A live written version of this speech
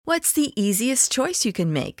What's the easiest choice you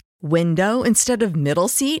can make? Window instead of middle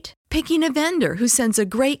seat? Picking a vendor who sends a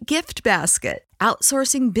great gift basket?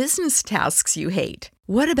 Outsourcing business tasks you hate?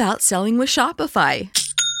 What about selling with Shopify?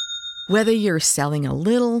 Whether you're selling a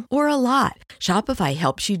little or a lot, Shopify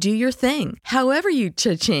helps you do your thing, however you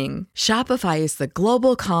cha-ching. Shopify is the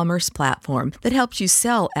global commerce platform that helps you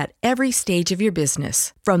sell at every stage of your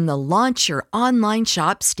business. From the launch your online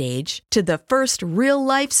shop stage to the first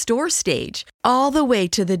real-life store stage, all the way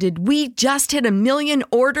to the did we just hit a million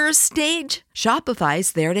orders stage.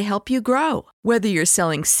 Shopify's there to help you grow. Whether you're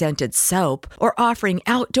selling scented soap or offering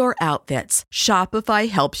outdoor outfits, Shopify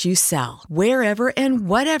helps you sell. Wherever and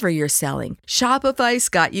whatever you're selling, Shopify's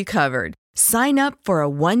got you covered. Sign up for a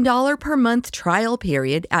 $1 per month trial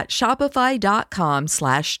period at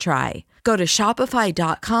shopify.com/try. Go to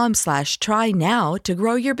shopify.com/try now to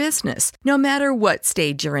grow your business, no matter what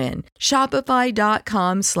stage you're in.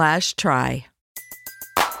 Shopify.com/try.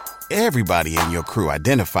 Everybody in your crew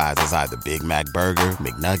identifies as either Big Mac Burger,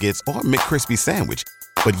 McNuggets, or McCrispy Sandwich.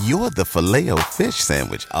 But you're the Filet-O-Fish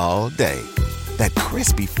Sandwich all day. That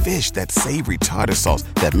crispy fish, that savory tartar sauce,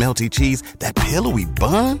 that melty cheese, that pillowy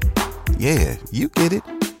bun. Yeah, you get it.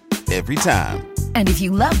 Every time. And if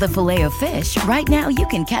you love the Filet-O-Fish, right now you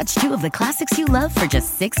can catch two of the classics you love for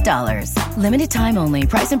just $6. Limited time only.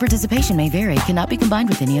 Price and participation may vary. Cannot be combined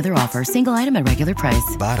with any other offer. Single item at regular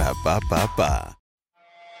price. Ba-da-ba-ba-ba.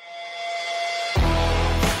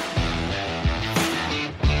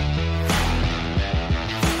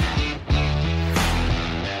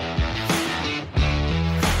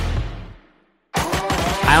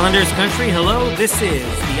 Islanders country, hello. This is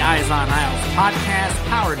the Eyes on Isles podcast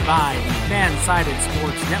powered by the Fansided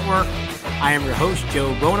Sports Network. I am your host,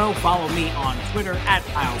 Joe Bono. Follow me on Twitter at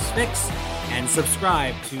IslesFix and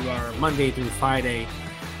subscribe to our Monday through Friday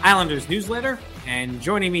Islanders newsletter. And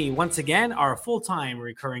joining me once again, our full-time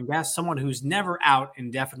recurring guest, someone who's never out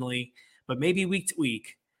indefinitely, but maybe week to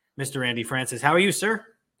week, Mr. Andy Francis. How are you, sir?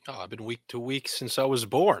 Oh, I've been week to week since I was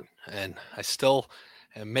born, and I still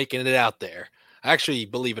am making it out there. I actually,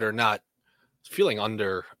 believe it or not, feeling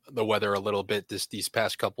under the weather a little bit these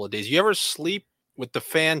past couple of days. You ever sleep with the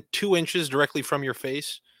fan 2 inches directly from your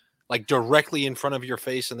face, like directly in front of your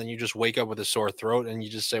face, and then you just wake up with a sore throat and you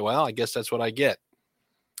just say, well, I guess that's what I get.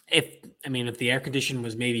 If the air conditioner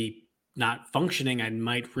was maybe not functioning, I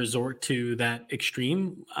might resort to that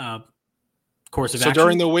extreme course of action. So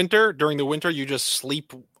during the winter, you just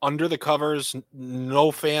sleep under the covers, no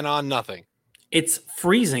fan on, nothing. It's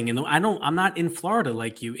freezing, and I'm not in Florida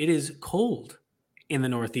like you. It is cold in the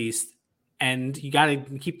Northeast, and you got to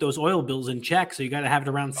keep those oil bills in check. So you got to have it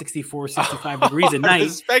around 64, 65 degrees at night.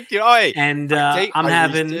 Respect you. Hey, and I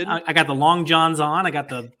got the long johns on. I got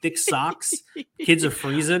the thick socks. Kids are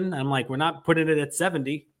freezing. I'm like, we're not putting it at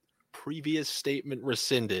 70. Previous statement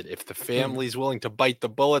rescinded. If the family's willing to bite the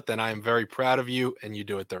bullet, then I am very proud of you, and you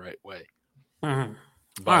do it the right way. Mm-hmm.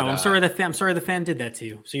 But, all right, well, I'm sorry the fan did that to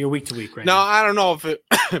you. So you're week to week, right? No, now. I don't know if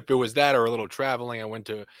it was that or a little traveling. I went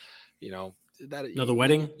to, another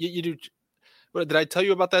wedding. You do. What did I tell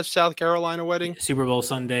you about that South Carolina wedding? Super Bowl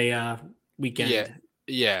Sunday weekend.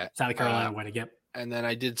 Yeah. South Carolina wedding. Yep. And then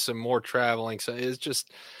I did some more traveling, so it's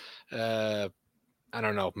just, I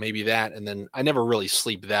don't know, maybe that. And then I never really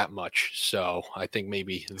sleep that much, so I think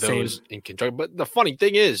maybe those Same. in conjunction. But the funny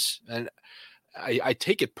thing is, and I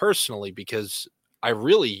take it personally because I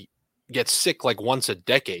really get sick like once a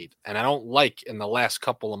decade, and I don't like in the last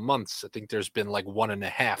couple of months. I think there's been like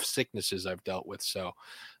 1.5 sicknesses I've dealt with. So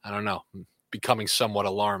I don't know, becoming somewhat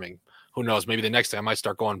alarming. Who knows? Maybe the next time I might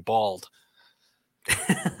start going bald.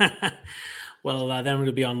 Well, then we're going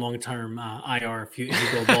to be on long-term IR if you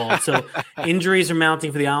go bald. So injuries are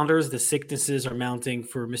mounting for the Islanders. The sicknesses are mounting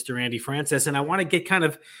for Mr. Andy Francis. And I want to get kind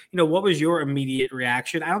of, what was your immediate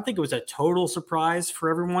reaction? I don't think it was a total surprise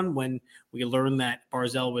for everyone when we learned that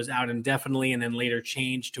Barzal was out indefinitely and then later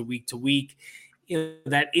changed to week.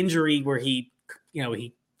 That injury where he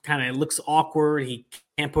kind of looks awkward. He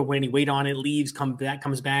can't put any weight on it, leaves,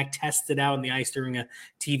 comes back, tests it out on the ice during a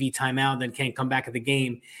TV timeout, and then can't come back at the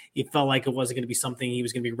game. It felt like it wasn't going to be something he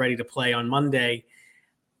was going to be ready to play on Monday.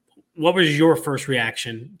 What was your first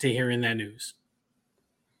reaction to hearing that news?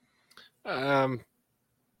 I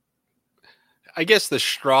guess the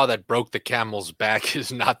straw that broke the camel's back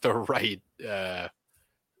is not the right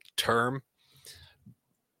term.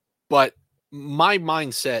 But my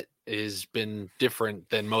mindset has been different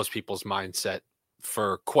than most people's mindset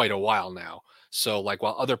for quite a while now. So like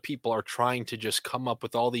while other people are trying to just come up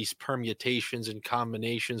with all these permutations and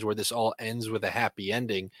combinations where this all ends with a happy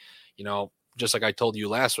ending, just like I told you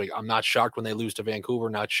last week, I'm not shocked when they lose to Vancouver,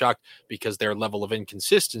 not shocked because their level of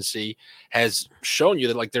inconsistency has shown you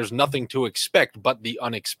that like there's nothing to expect but the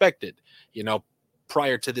unexpected.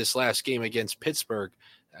 Prior to this last game against Pittsburgh,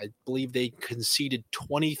 I believe they conceded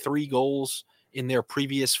 23 goals in their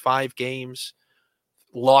previous 5 games,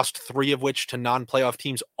 lost 3 of which to non-playoff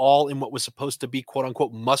teams, all in what was supposed to be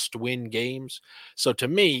quote-unquote must-win games. So to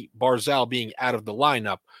me, Barzal being out of the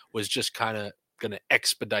lineup was just kind of going to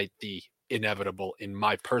expedite the inevitable, in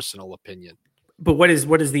my personal opinion. But what is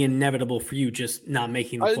the inevitable for you? Just not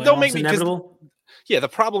making the playoffs don't make me, inevitable? Yeah, the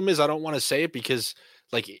problem is I don't want to say it because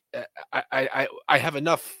like I have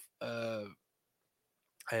enough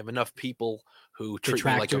people who treat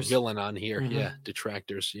me like a villain on here. Mm-hmm. Yeah,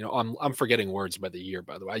 detractors. I'm forgetting words by the year,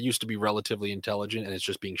 by the way. I used to be relatively intelligent, and it's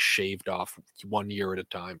just being shaved off 1 year at a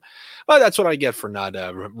time. But that's what I get for not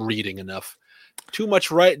reading enough. Too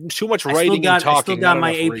much writing and talking. I still got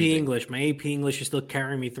my AP reading. English. My AP English is still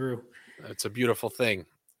carrying me through. It's a beautiful thing.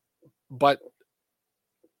 But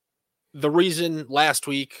the reason last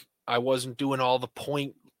week I wasn't doing all the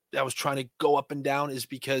point I was trying to go up and down is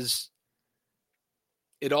because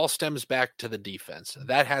it all stems back to the defense.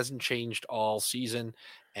 That hasn't changed all season.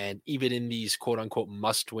 And even in these quote unquote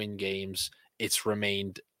must-win games, it's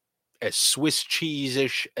remained as Swiss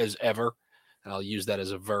cheese-ish as ever. And I'll use that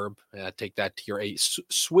as a verb. Take that to your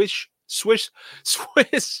Swiss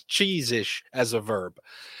cheese-ish as a verb.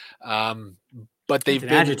 But they've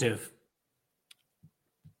been adjective.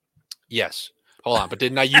 Yes. Hold on. But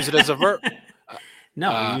didn't I use it as a verb?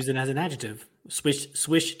 No, use it as an adjective.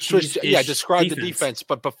 Swish cheese. Yeah, describe the defense.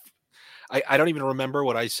 But I don't even remember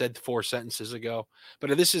what I said 4 sentences ago.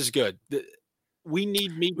 But this is good. We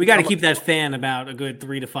got to keep that fan about a good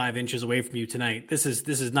 3 to 5 inches away from you tonight. This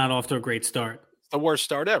is not off to a great start. It's the worst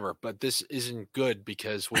start ever, but this isn't good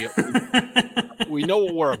because we know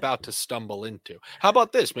what we're about to stumble into. How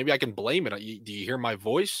about this? Maybe I can blame it. Do you hear my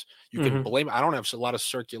voice? You can blame it. I don't have a lot of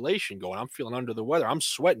circulation going. I'm feeling under the weather. I'm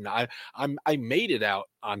sweating. I made it out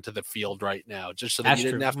onto the field right now just so that you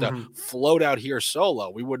didn't have to float out here solo.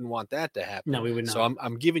 We wouldn't want that to happen. No, we would not. So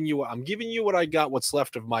I'm giving you what I got, what's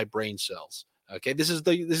left of my brain cells. Okay, this is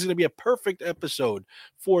going to be a perfect episode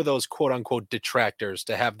for those quote unquote detractors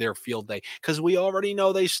to have their field day because we already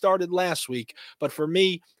know they started last week. But for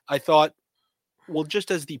me, I thought, well, just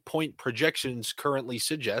as the point projections currently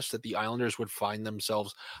suggest that the Islanders would find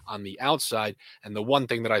themselves on the outside, and the one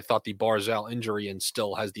thing that I thought the Barzal injury and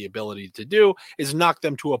still has the ability to do is knock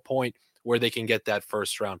them to a point where they can get that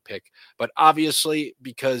first round pick. But obviously,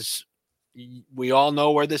 because we all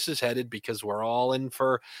know where this is headed because we're all in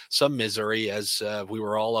for some misery, as we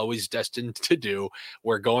were all always destined to do.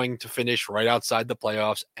 We're going to finish right outside the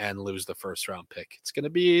playoffs and lose the first round pick. It's going to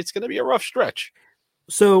be a rough stretch.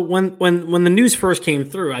 So when the news first came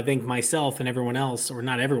through, I think myself and everyone else, or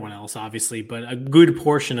not everyone else, obviously, but a good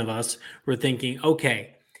portion of us were thinking,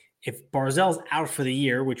 okay, if Barzal's out for the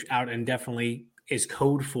year, which out indefinitely is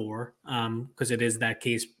code for, because it is that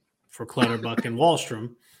case for Clutterbuck and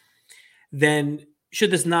Wahlstrom, then should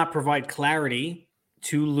this not provide clarity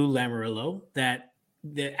to Lou Lamoriello that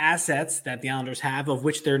the assets that the Islanders have, of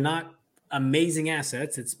which they're not amazing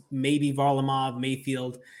assets, it's maybe Varlamov,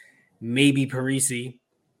 Mayfield, maybe Parise,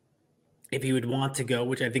 if he would want to go,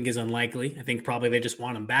 which I think is unlikely. I think probably they just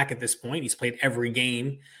want him back at this point. He's played every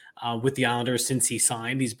game with the Islanders since he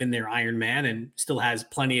signed. He's been their Iron Man and still has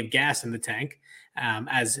plenty of gas in the tank,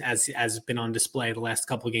 as been on display the last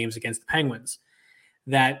couple of games against the Penguins.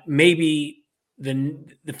 That maybe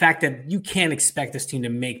the fact that you can't expect this team to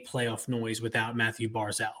make playoff noise without Matthew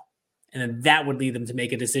Barzal. And then that would lead them to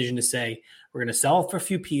make a decision to say, we're going to sell for a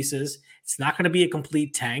few pieces. It's not going to be a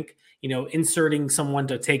complete tank. Inserting someone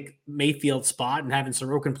to take Mayfield's spot and having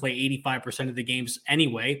Sorokin play 85% of the games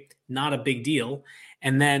anyway, not a big deal.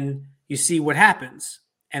 And then you see what happens.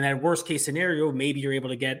 And that worst case scenario, maybe you're able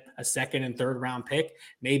to get a second and third round pick.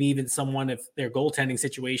 Maybe even someone, if their goaltending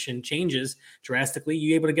situation changes drastically,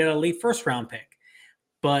 you're able to get a late first round pick.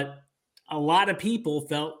 But a lot of people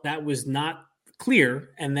felt that was not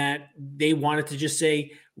clear and that they wanted to just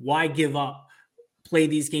say, why give up? Play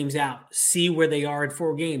these games out, see where they are in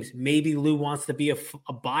 4 games. Maybe Lou wants to be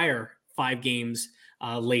a buyer 5 games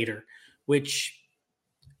later, which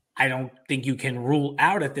I don't think you can rule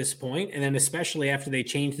out at this point. And then especially after they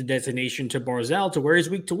changed the designation to Barzal to where he's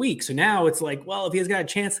week to week. So now it's like, well, if he has got a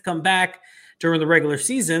chance to come back during the regular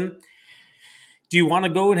season, do you want to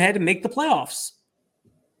go ahead and make the playoffs?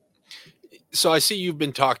 So I see you've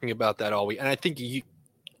been talking about that all week. And I think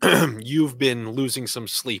you've been losing some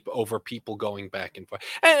sleep over people going back and forth.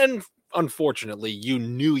 And unfortunately, you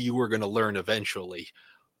knew you were going to learn eventually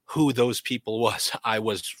who those people I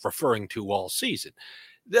was referring to all season.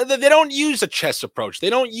 They don't use a chess approach. They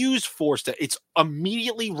don't use force. It's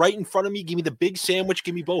immediately right in front of me. Give me the big sandwich.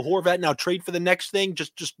 Give me Bo Horvat. Now trade for the next thing.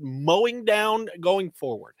 Just mowing down going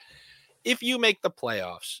forward. If you make the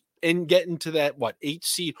playoffs and get into that, 8th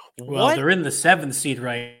seed? Well, they're in the 7th seed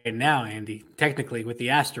right now, Andy, technically with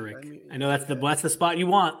the asterisk. I know that's the spot you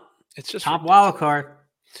want. It's just top wild card.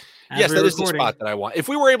 Yes, that is the spot that I want. If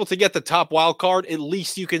we were able to get the top wild card, at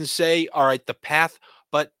least you can say, all right, the path,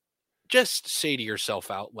 but just say to yourself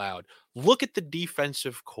out loud, look at the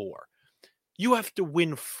defensive core. You have to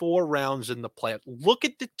win 4 rounds in the playoffs. Look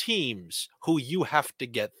at the teams who you have to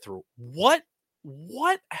get through. What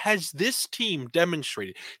has this team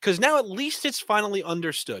demonstrated? Because now at least it's finally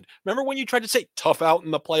understood. Remember when you tried to say tough out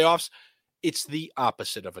in the playoffs? It's the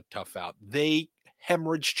opposite of a tough out. They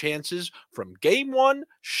hemorrhage chances from game 1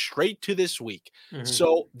 straight to this week. Mm-hmm.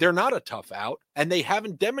 So they're not a tough out, and they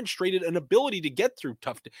haven't demonstrated an ability to get through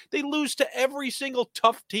tough. They lose to every single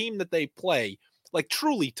tough team that they play, like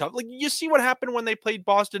truly tough. Like you see what happened when they played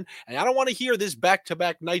Boston, and I don't want to hear this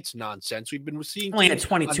back-to-back nights nonsense. We've been seeing only had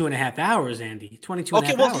 22 and a half hours, Andy. 22 and a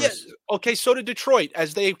half hours. Yeah. Okay, so did Detroit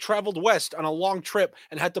as they traveled west on a long trip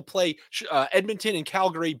and had to play Edmonton and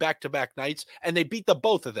Calgary back-to-back nights, and they beat the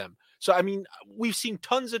both of them. So, I mean, we've seen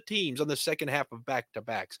tons of teams on the second half of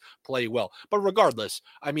back-to-backs play well. But regardless,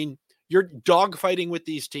 I mean, you're dogfighting with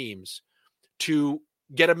these teams to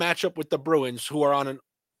get a matchup with the Bruins, who are on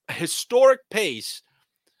a historic pace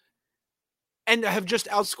and have just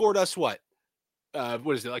outscored us, what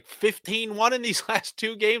is it, like 15-1 in these last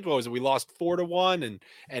 2 games? What was it? We lost 4-1,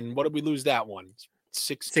 and what did we lose that one?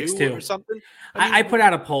 6-2 or something? I put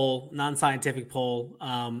out a poll, non-scientific poll,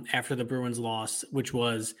 after the Bruins loss, which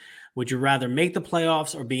was, would you rather make the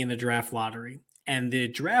playoffs or be in the draft lottery? And the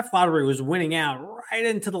draft lottery was winning out right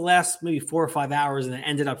into the last maybe 4 or 5 hours, and it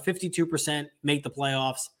ended up 52% make the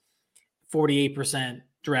playoffs, 48%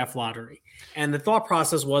 draft lottery. And the thought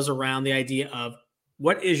process was around the idea of,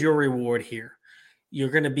 what is your reward here? You're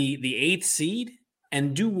going to be the 8th seed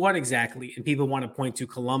and do what exactly? And people want to point to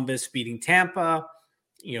Columbus beating Tampa.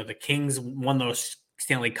 The Kings won those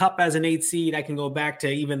Stanley Cup as an 8th seed. I can go back to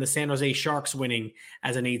even the San Jose Sharks winning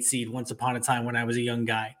as an 8th seed once upon a time when I was a young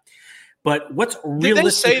guy. But what's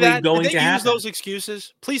realistically going to happen? Did they use those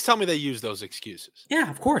excuses? Please tell me they use those excuses. Yeah,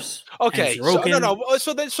 of course. Okay.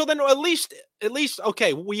 So then at least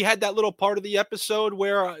okay, we had that little part of the episode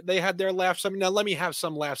where they had their laughs. I mean, now let me have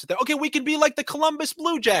some laughs at that. Okay, we can be like the Columbus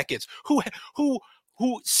Blue Jackets who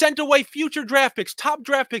sent away future draft picks, top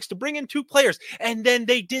draft picks to bring in 2 players. And then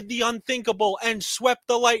they did the unthinkable and swept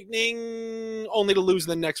the Lightning, only to lose in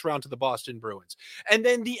the next round to the Boston Bruins. And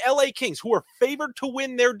then the LA Kings, who were favored to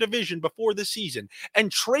win their division before the season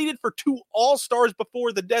and traded for 2 all-stars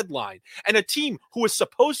before the deadline, and a team who was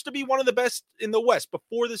supposed to be one of the best in the West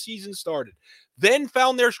before the season started, then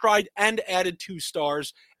found their stride and added 2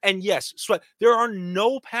 stars. And yes, there are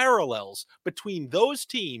no parallels between those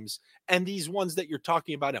teams and these ones that you're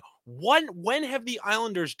talking about now. When have the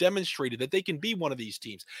Islanders demonstrated that they can be one of these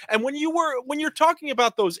teams? And when you're talking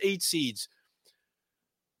about those 8 seeds,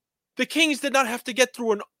 the Kings did not have to get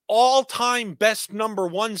through an all-time best number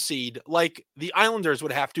 1 seed like the Islanders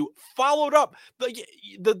would have to. Followed up,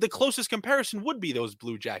 the closest comparison would be those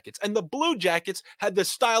Blue Jackets. And the Blue Jackets had the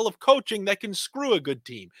style of coaching that can screw a good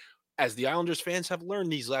team. As the Islanders fans have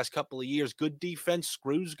learned these last couple of years, good defense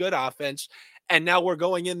screws good offense. And now we're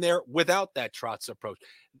going in there without that Trotz approach.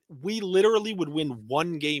 We literally would win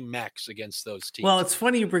 1 game max against those teams. Well, it's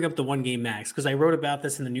funny you bring up the 1 game max, because I wrote about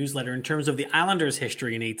this in the newsletter in terms of the Islanders'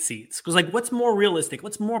 history in 8 seeds. Because, what's more realistic?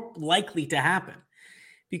 What's more likely to happen?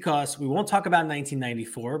 Because we won't talk about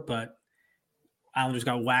 1994, but Islanders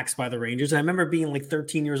got waxed by the Rangers. And I remember being like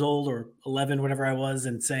 13 years old or 11, whatever I was,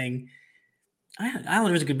 and saying,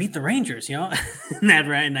 Islanders could beat the Rangers, in that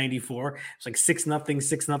round in 94. It's like 6-0,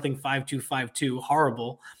 6-0, 5-2, 5-2.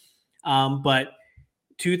 Horrible. But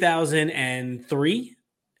 2003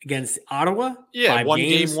 against Ottawa. Yeah, won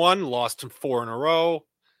game 1, lost 4 in a row.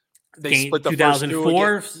 They split the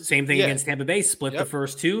 2004, same thing against Tampa Bay. Split the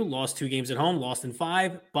first 2, lost 2 games at home, lost in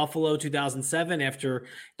 5. Buffalo 2007 after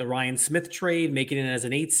the Ryan Smith trade, making it as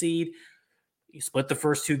an 8 seed. You split the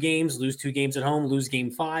first 2 games, lose 2 games at home, lose game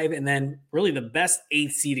 5. And then really the best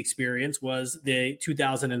 8th seed experience was the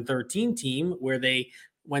 2013 team, where they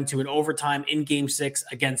went to an overtime in game 6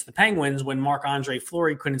 against the Penguins when Marc-Andre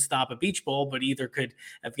Fleury couldn't stop a beach ball, but either could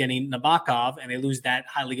Evgeny Nabokov, and they lose that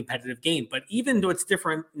highly competitive game. But even though it's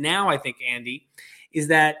different now, I think, Andy, is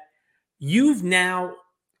that you've now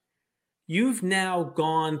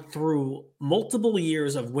gone through multiple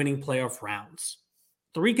years of winning playoff rounds.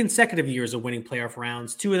 3 consecutive years of winning playoff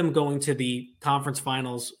rounds, 2 of them going to the conference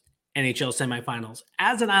finals, NHL semifinals.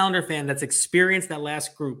 As an Islander fan that's experienced that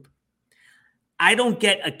last group, I don't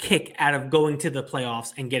get a kick out of going to the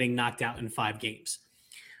playoffs and getting knocked out in 5 games.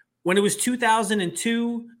 When it was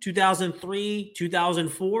 2002, 2003,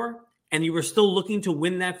 2004, and you were still looking to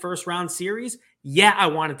win that first round series, yeah, I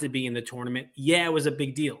wanted to be in the tournament. Yeah, it was a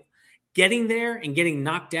big deal. Getting there and getting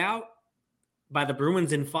knocked out by the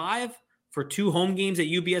Bruins in 5 for 2 home games at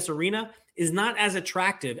UBS Arena is not as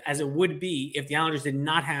attractive as it would be if the Islanders did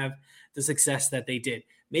not have the success that they did.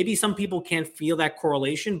 Maybe some people can't feel that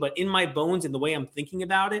correlation, but in my bones and the way I'm thinking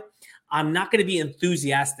about it, I'm not going to be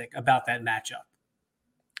enthusiastic about that matchup.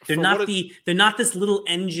 They're not this little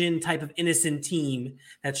engine type of innocent team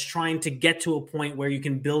that's trying to get to a point where you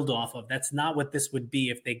can build off of. That's not what this would be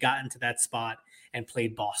if they got into that spot and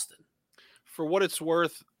played Boston. For what it's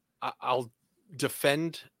worth, I'll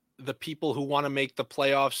defend the people who want to make the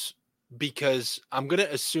playoffs because I'm going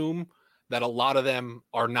to assume that a lot of them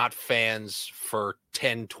are not fans for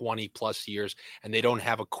 10, 20 plus years, and they don't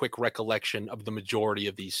have a quick recollection of the majority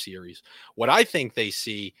of these series. What I think they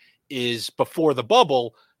see is before the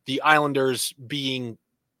bubble, the Islanders being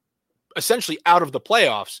essentially out of the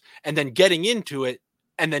playoffs and then getting into it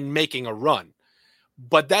and then making a run.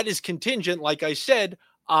 But that is contingent, like I said,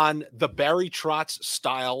 on the Barry Trotz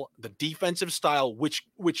style, the defensive style, which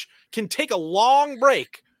can take a long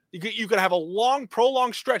break. You could have a long,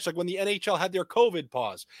 prolonged stretch, like when the NHL had their COVID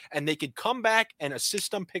pause, and they could come back and a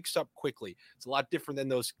system picks up quickly. It's a lot different than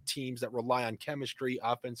those teams that rely on chemistry,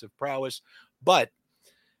 offensive prowess. But,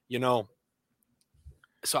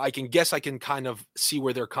 so I can kind of see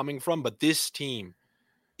where they're coming from, but this team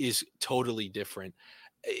is totally different.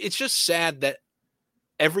 It's just sad that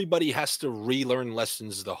everybody has to relearn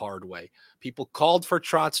lessons the hard way. People called for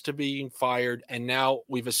Trotz to be fired, and now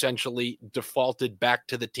we've essentially defaulted back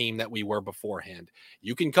to the team that we were beforehand.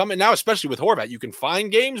 You can come in now, especially with Horvat, you can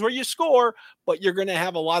find games where you score, but you're going to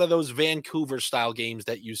have a lot of those Vancouver-style games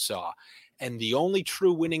that you saw. And the only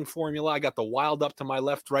true winning formula, I got the Wild up to my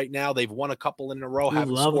left right now. They've won a couple in a row. I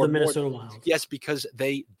love the Minnesota Wild. Yes, because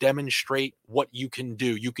they demonstrate what you can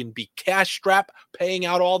do. You can be cash strapped, paying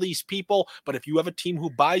out all these people. But if you have a team who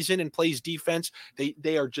buys in and plays defense,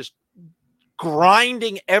 they are just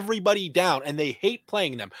grinding everybody down, and they hate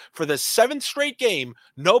playing them. For the 7th straight game,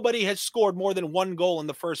 nobody has scored more than 1 goal in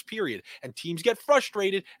the first period. And teams get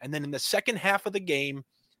frustrated. And then in the second half of the game,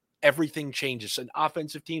 everything changes. And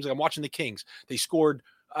offensive teams, like I'm watching the Kings, they scored.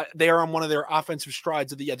 They are on one of their offensive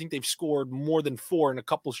strides. I think they've scored more than 4 in a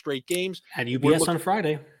couple straight games. At UBS on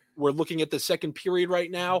Friday. We're looking at the second period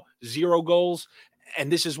right now, 0 goals.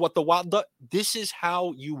 And this is what the Wild does. This is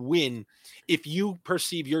how you win if you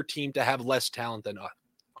perceive your team to have less talent than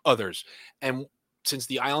others. And since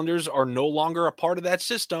the Islanders are no longer a part of that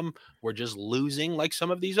system, we're just losing like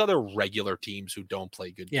some of these other regular teams who don't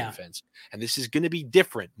play good defense. And this is going to be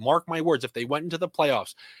different. Mark my words, if they went into the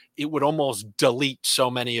playoffs, it would almost delete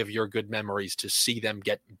so many of your good memories to see them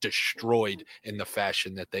get destroyed in the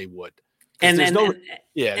fashion that they would. And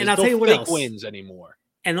I'll tell you what else. Wins anymore.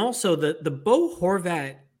 And also the Bo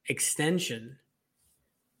Horvat extension.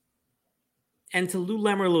 And to Lou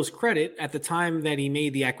Lamoriello's credit, at the time that he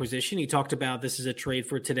made the acquisition, he talked about this is a trade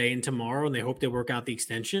for today and tomorrow, and they hope they work out the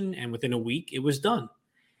extension. And within a week, it was done.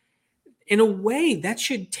 In a way, that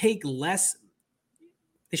should take less.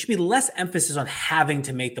 There should be less emphasis on having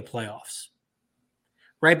to make the playoffs,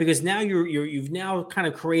 right? Because now you've now kind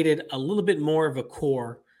of created a little bit more of a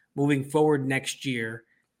core moving forward next year.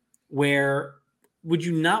 Where would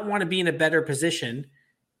you not want to be in a better position?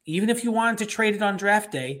 Even if you wanted to trade it on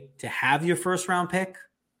draft day to have your first round pick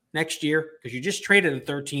next year, because you just traded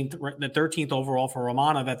the 13th overall for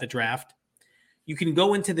Romanov at the draft, you can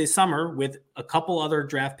go into the summer with a couple other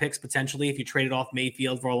draft picks potentially if you traded off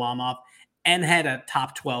Mayfield for Varlamov and had a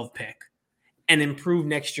top 12 pick and improve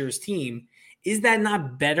next year's team. Is that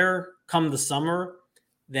not better come the summer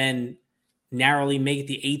than narrowly make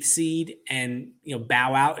the 8th seed and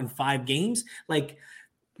bow out in 5 games? Like,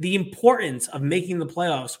 the importance of making the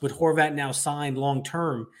playoffs with Horvat now signed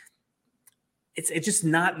long-term, it's just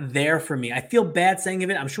not there for me. I feel bad saying it.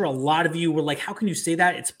 I'm sure a lot of you were like, how can you say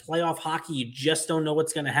that? It's playoff hockey. You just don't know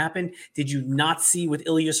what's going to happen. Did you not see what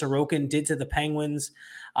Ilya Sorokin did to the Penguins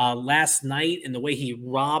last night and the way he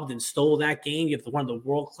robbed and stole that game? You have one of the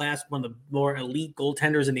world-class, one of the more elite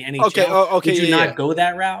goaltenders in the NHL. Okay. Did you not go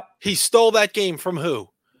that route? He stole that game from who?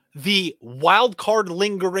 The wild card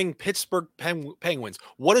lingering Pittsburgh Penguins.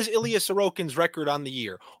 What is Ilya Sorokin's record on the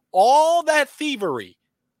year? All that thievery,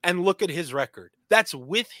 and look at his record. That's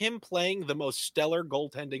with him playing the most stellar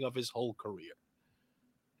goaltending of his whole career.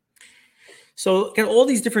 So got all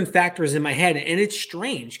these different factors in my head, and it's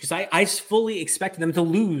strange because I fully expected them to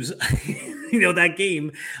lose, that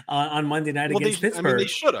game on Monday night against Pittsburgh. I mean, they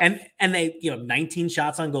should have. And they, 19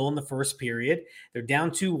 shots on goal in the first period. They're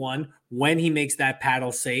down 2-1 when he makes that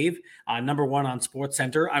paddle save. Number one on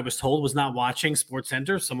SportsCenter, I was told was not watching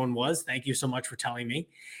SportsCenter. Someone was. Thank you so much for telling me.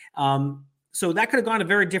 So that could have gone a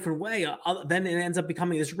very different way. Then it ends up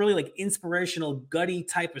becoming this really like inspirational, gutty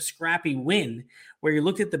type of scrappy win where you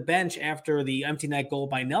looked at the bench after the empty net goal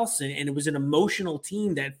by Nelson, and it was an emotional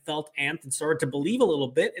team that felt amped and started to believe a little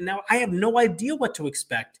bit. And now I have no idea what to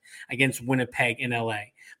expect against Winnipeg in LA.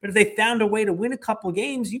 But if they found a way to win a couple of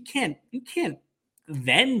games, you can't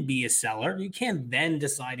then be a seller. You can't then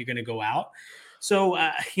decide you're going to go out. So,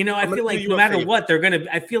 I feel like no matter what, they're going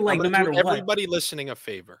to – I feel like no matter what – everybody listening a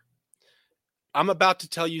favor. I'm about to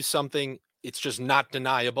tell you something. It's just not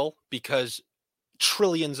deniable because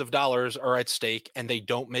trillions of dollars are at stake and they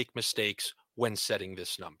don't make mistakes when setting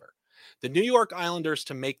this number. The New York Islanders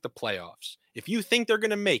to make the playoffs. If you think they're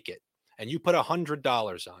going to make it and you put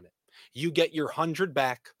 $100 on it, you get your 100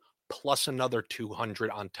 back plus another 200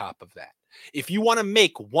 on top of that. If you want to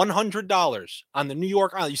make $100 on the New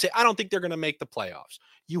York Islanders, you say, I don't think they're going to make the playoffs.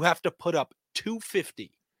 You have to put up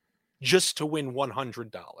 $250 just to win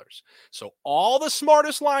 $100. So all the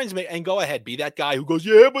smartest lines and go ahead, be that guy who goes,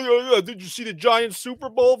 but did you see the Giants Super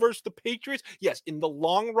Bowl versus the Patriots? Yes, in the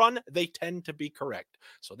long run, they tend to be correct.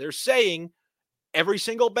 So they're saying every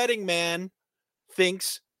single betting man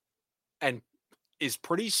thinks and is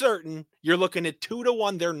pretty certain you're looking at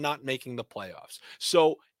 2-1, they're not making the playoffs.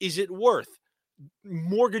 So is it worth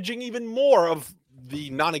mortgaging even more of the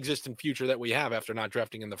non-existent future that we have after not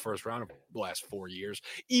drafting in the first round of the last 4 years,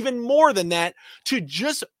 even more than that, to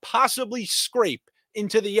just possibly scrape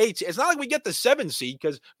into the 8 seed? It's not like we get the 7 seed,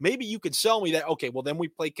 because maybe you could sell me that, okay, well, then we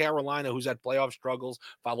play Carolina, who's had playoff struggles,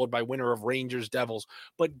 followed by winner of Rangers, Devils.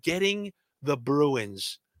 But getting the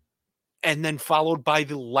Bruins and then followed by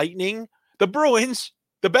the Lightning, the Bruins,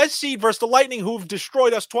 the best seed versus the Lightning, who've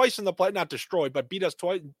destroyed us twice in the play, not destroyed, but beat us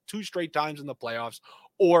 2 straight times in the playoffs,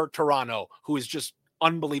 or Toronto, who is just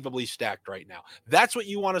unbelievably stacked right now. That's what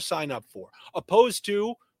you want to sign up for. Opposed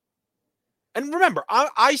to, and remember,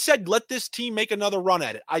 I said let this team make another run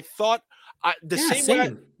at it. I thought the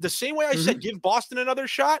same way I said give Boston another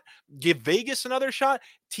shot, give Vegas another shot.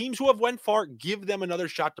 Teams who have went far, give them another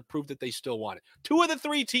shot to prove that they still want it. 2 of the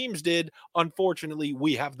 3 teams did. Unfortunately,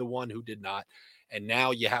 we have the one who did not. And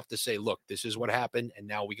now you have to say, look, this is what happened, and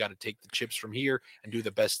now we got to take the chips from here and do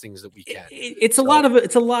the best things that we can. It's a lot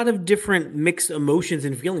of different mixed emotions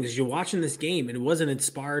and feelings. You're watching this game, and it was an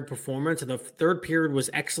inspired performance. The third period was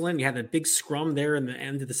excellent. You had a big scrum there in the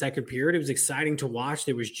end of the second period. It was exciting to watch.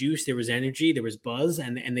 There was juice, there was energy, there was buzz,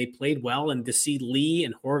 and they played well. And to see Lee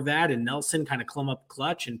and Horvat and Nelson kind of climb up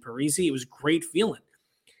clutch and Parise, it was a great feeling.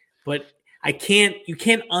 But you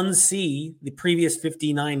can't unsee the previous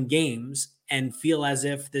 59 games and feel as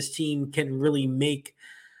if this team can really make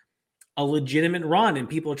a legitimate run. And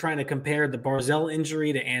people are trying to compare the Barzal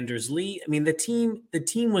injury to Anders Lee. I mean, the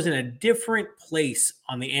team was in a different place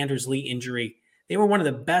on the Anders Lee injury. They were one of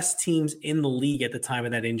the best teams in the league at the time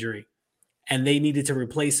of that injury, and they needed to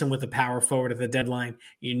replace him with a power forward at the deadline.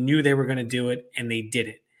 You knew they were going to do it, and they did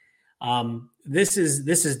it. This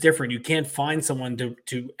is different. You can't find someone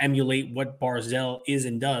to emulate what Barzal is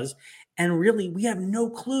and does. And really, we have no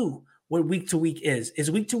clue what week to week is.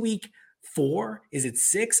 Is week to week 4? Is it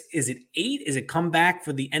 6? Is it 8? Is it come back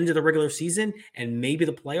for the end of the regular season and maybe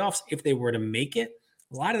the playoffs if they were to make it?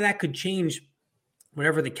 A lot of that could change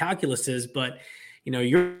whatever the calculus is. But,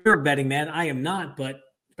 you're a betting man. I am not. But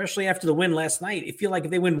especially after the win last night, I feel like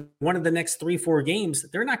if they win one of the next 3-4 games,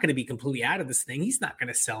 they're not going to be completely out of this thing. He's not going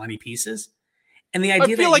to sell any pieces. And the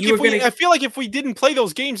idea I feel like if we didn't play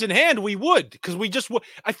those games in hand, we would, because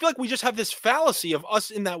I feel like we just have this fallacy of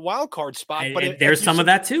us in that wild card spot. But there's some of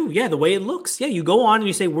that too. Yeah, the way it looks. Yeah, you go on and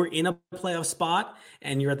you say we're in a playoff spot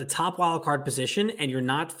and you're at the top wild card position and you're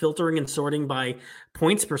not filtering and sorting by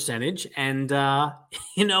points percentage. And I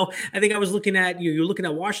think I was looking at you're looking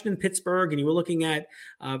at Washington, Pittsburgh, and you were looking at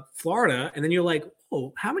Florida, and then you're like,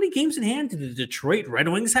 oh, how many games in hand did the Detroit Red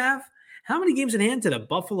Wings have? How many games in hand did the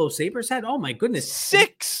Buffalo Sabres had? Oh, my goodness.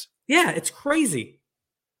 6. Yeah, it's crazy.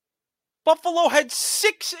 Buffalo had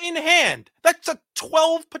 6 in hand. That's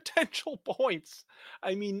 12 potential points.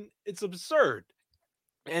 I mean, it's absurd.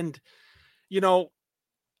 And, even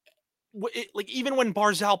when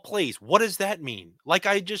Barzal plays, what does that mean? Like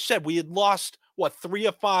I just said, we had lost, 3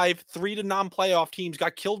 of 5, 3 to non-playoff teams,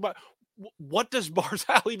 got killed by. what does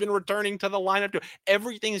Barzal even returning to the lineup do?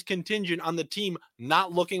 Everything is contingent on the team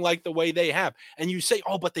not looking like the way they have. And you say,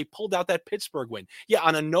 oh, but they pulled out that Pittsburgh win. Yeah,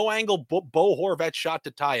 on a no-angle Bo Horvat shot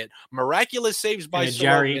to tie it. Miraculous saves by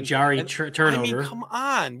Jarry turnover. I mean, come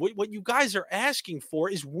on. What you guys are asking for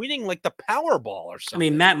is winning like the Powerball or something. I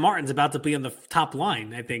mean, Matt Martin's about to be on the top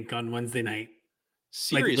line, I think, on Wednesday night.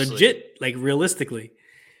 Seriously. Like, legit, like, realistically.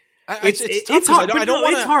 It's hard.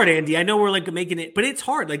 It's hard, Andy. I know we're like making it, but it's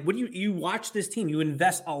hard. Like when you watch this team, you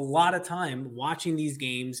invest a lot of time watching these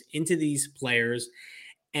games into these players,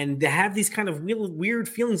 and to have these kind of weird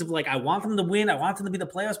feelings of like, I want them to win, I want them to be the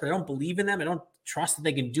playoffs, but I don't believe in them. I don't trust that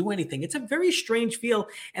they can do anything. It's a very strange feel,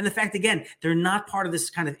 and the fact again, they're not part of this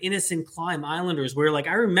kind of innocent climb Islanders, where like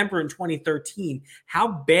I remember in 2013 how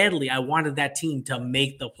badly I wanted that team to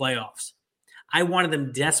make the playoffs. I wanted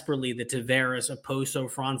them desperately, the Tavares, Oposo,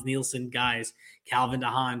 Franz Nielsen guys, Calvin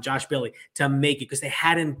DeHaan, Josh Bailey, to make it because they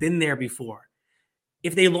hadn't been there before.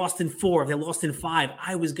 If they lost in 4, if they lost in 5,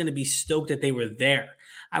 I was going to be stoked that they were there.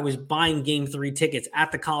 I was buying Game 3 tickets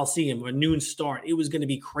at the Coliseum, a noon start. It was going to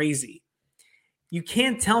be crazy. You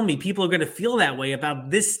can't tell me people are going to feel that way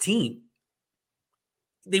about this team.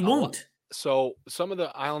 They won't. So some of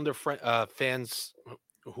the Islander fans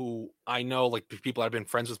who I know, like people I've been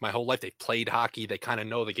friends with my whole life, they played hockey, they kind of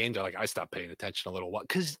know the game. They're like, I stopped paying attention a little while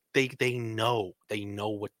because they know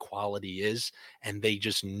what quality is, and they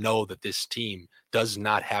just know that this team does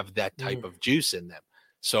not have that type of juice in them.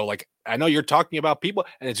 So like, I know you're talking about people,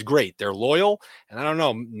 and it's great. They're loyal, and I don't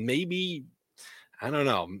know, maybe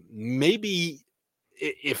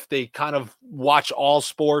if they kind of watch all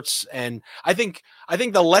sports, and I think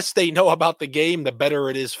the less they know about the game, the better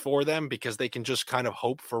it is for them because they can just kind of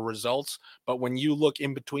hope for results. But when you look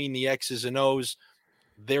in between the X's and O's,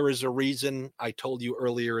 there is a reason I told you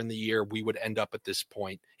earlier in the year we would end up at this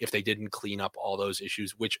point if they didn't clean up all those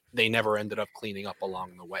issues, which they never ended up cleaning up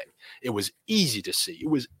along the way. It was easy to see. It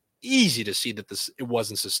was easy to see that it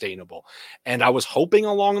wasn't sustainable. And I was hoping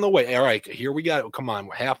along the way, all right, here we got it. Come on,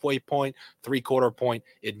 halfway point, 3/4 point.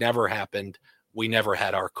 It never happened. We never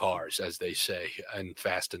had our cars, as they say, in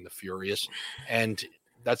Fast and the Furious. And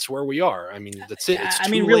that's where we are. I mean, that's it.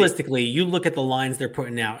 Realistically, you look at the lines they're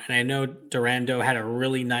putting out, and I know Durando had a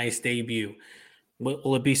really nice debut.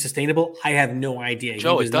 Will it be sustainable? I have no idea.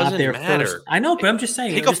 Joe, it doesn't matter. First. I know, but I'm just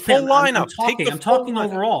saying. Take a full lineup. I'm talking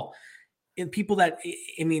overall. And people that,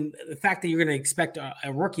 I mean, the fact that you're going to expect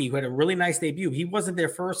a rookie who had a really nice debut, he wasn't their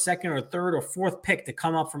first, second, or third, or fourth pick to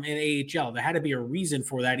come up from NAHL. There had to be a reason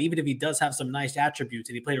for that, even if he does have some nice attributes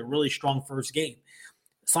and he played a really strong first game.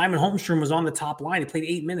 Simon Holmstrom was on the top line. He played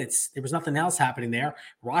 8 minutes. There was nothing else happening there.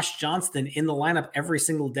 Ross Johnston in the lineup every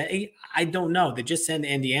single day. I don't know. They just send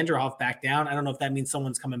Andy Androhoff back down. I don't know if that means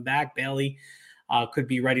someone's coming back. Bailey could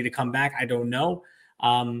be ready to come back. I don't know.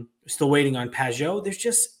 Still waiting on Pajot. There's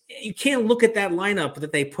just, you can't look at that lineup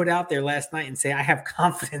that they put out there last night and say, I have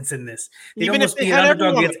confidence in this. Even if they had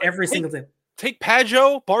underdog against every single team. Take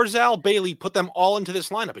Pajot, Barzal, Bailey, put them all into this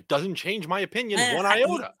lineup. It doesn't change my opinion one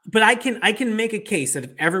iota. But I can make a case that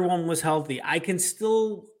if everyone was healthy, I can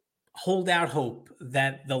still hold out hope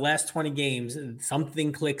that the last 20 games,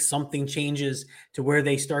 something clicks, something changes to where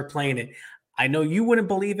they start playing it. I know you wouldn't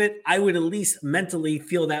believe it. I would at least mentally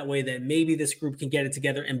feel that way, that maybe this group can get it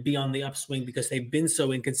together and be on the upswing because they've been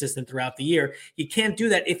so inconsistent throughout the year. You can't do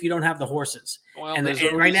that if you don't have the horses. Well, and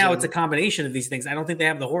right now it's a combination of these things. I don't think they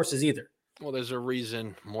have the horses either. Well, there's a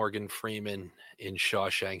reason Morgan Freeman in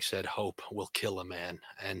Shawshank said hope will kill a man.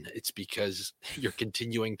 And it's because you're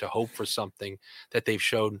continuing to hope for something that they've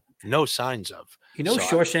shown no signs of. You know,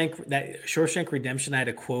 Shawshank Redemption, I had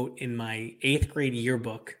a quote in my 8th grade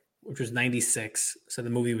yearbook, which was 96. So the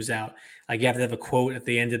movie was out. Like, you have to have a quote at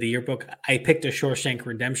the end of the yearbook. I picked a Shawshank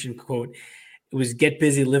Redemption quote. It was "Get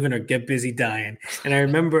busy living or get busy dying." And I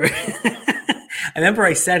remember,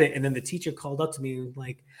 I said it, and then the teacher called up to me and was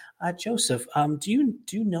like, Joseph, do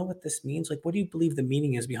you know what this means? Like, what do you believe the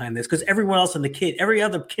meaning is behind this? Because every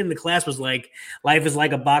other kid in the class was like, life is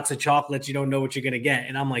like a box of chocolates. You don't know what you're going to get.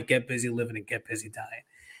 And I'm like, get busy living and get busy dying.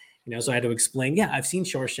 You know, so I had to explain, I've seen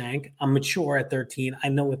Shawshank. I'm mature at 13. I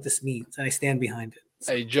know what this means, and I stand behind it.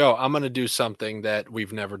 So. Hey, Joe, I'm going to do something that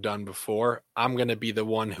we've never done before. I'm going to be the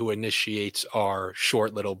one who initiates our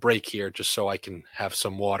short little break here just so I can have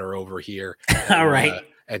some water over here. And, all right.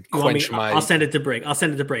 And quench my... I'll send it to break.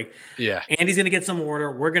 Yeah. Andy's going to get some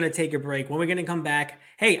water. We're going to take a break. When we're going to come back,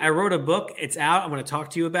 hey, I wrote a book. It's out. I'm going to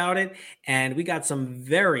talk to you about it. And we got some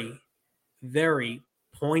very, very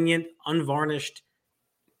poignant, unvarnished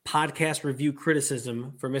podcast review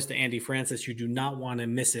criticism for Mr. Andy Francis. You do not want to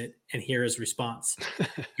miss it and hear his response.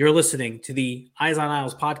 You're listening to the Eyes on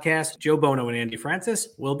Isles podcast. Joe Bono and Andy Francis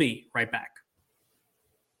will be right back.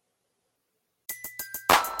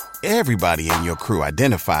 Everybody in your crew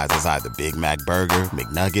identifies as either Big Mac Burger,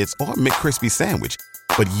 McNuggets, or McCrispy Sandwich.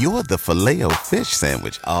 But you're the Filet-O-Fish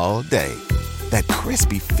Sandwich all day. That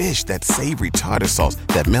crispy fish, that savory tartar sauce,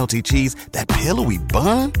 that melty cheese, that pillowy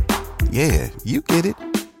bun. Yeah, you get it.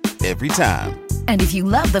 Every time. And if you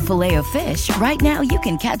love the Filet-O-Fish, right now you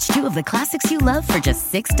can catch two of the classics you love for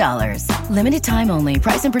just $6. Limited time only.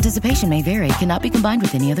 Price and participation may vary. Cannot be combined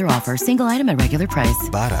with any other offer. Single item at regular price.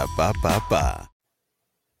 Ba-da-ba-ba-ba.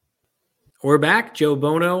 We're back. Joe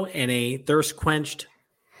Bono and a thirst-quenched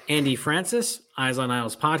Andy Francis, Eyes on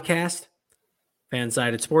Isles podcast,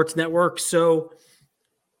 Fansided Sports Network. So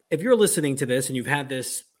if you're listening to this and you've had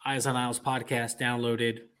this Eyes on Isles podcast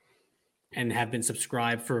downloaded and have been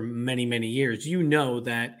subscribed for many, many years, you know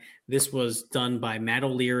that this was done by Matt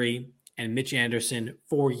O'Leary and Mitch Anderson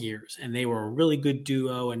for years. And they were a really good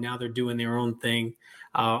duo, and now they're doing their own thing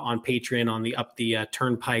on Patreon on the Up the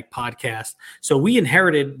Turnpike podcast. So we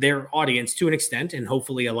inherited their audience to an extent, and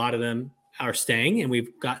hopefully a lot of them are staying, and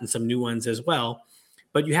we've gotten some new ones as well.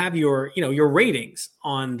 But you have your ratings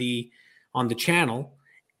on the channel,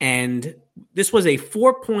 and this was a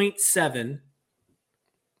 4.7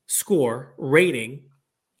 score rating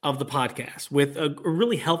of the podcast with a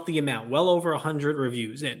really healthy amount, well over 100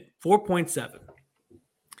 reviews in 4.7.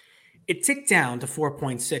 It ticked down to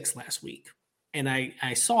 4.6 last week. And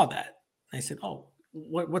I saw that. I said, oh,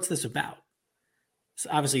 what's this about? So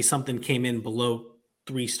obviously something came in below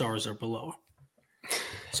 3 stars or below.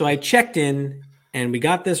 So I checked in and we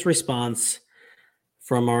got this response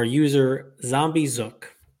from our user Zombie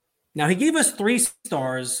Zook. Now he gave us 3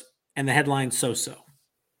 stars and the headline so-so.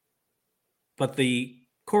 But the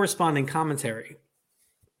corresponding commentary,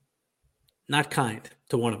 not kind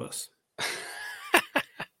to one of us.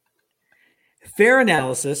 Fair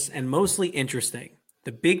analysis and mostly interesting.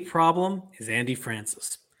 The big problem is Andy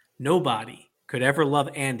Francis. Nobody could ever love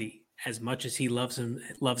Andy as much as he loves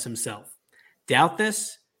himself. Doubt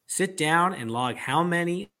this? Sit down and log how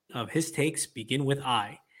many of his takes begin with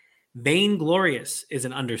I. Vainglorious is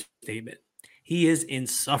an understatement. He is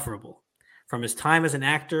insufferable. From his time as an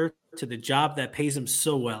actor to the job that pays him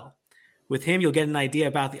so well. With him, you'll get an idea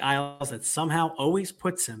about the Isles that somehow always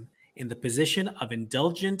puts him in the position of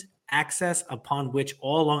indulgent access upon which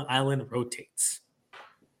all Long Island rotates.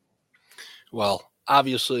 Well,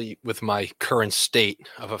 obviously, with my current state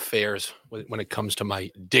of affairs, when it comes to my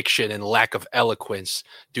diction and lack of eloquence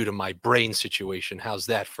due to my brain situation, how's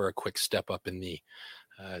that for a quick step up in the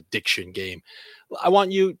diction game? I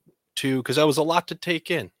want you to, because that was a lot to take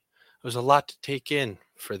in. It was a lot to take in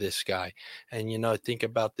for this guy. And, think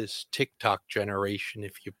about this TikTok generation.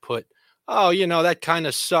 If you put, that kind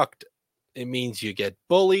of sucked, it means you get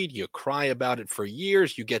bullied, you cry about it for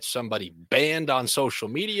years, you get somebody banned on social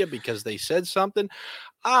media because they said something.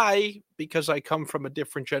 Because I come from a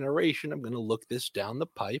different generation, I'm going to look this down the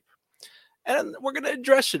pipe and we're going to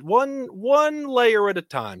address it one layer at a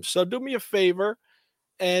time. So do me a favor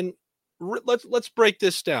and let's break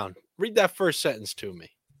this down. Read that first sentence to me.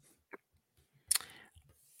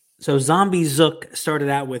 So Zombie Zook started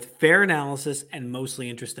out with fair analysis and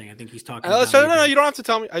mostly interesting. I think he's talking about no, you don't have to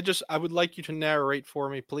tell me. I would like you to narrate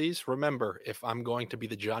for me, please. Remember, if I'm going to be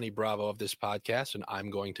the Johnny Bravo of this podcast and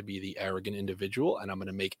I'm going to be the arrogant individual and I'm going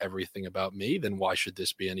to make everything about me, then why should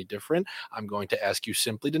this be any different? I'm going to ask you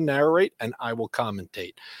simply to narrate and I will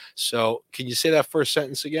commentate. So can you say that first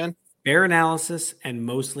sentence again? Fair analysis and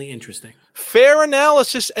mostly interesting. Fair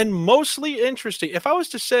analysis and mostly interesting. If I was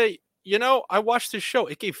to say, I watched this show.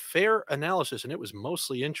 It gave fair analysis and it was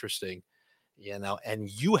mostly interesting, and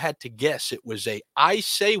you had to guess. It was I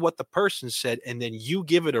say what the person said and then you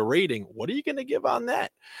give it a rating. What are you going to give on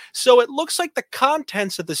that? So it looks like the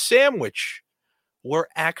contents of the sandwich were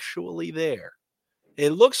actually there.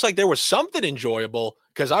 It looks like there was something enjoyable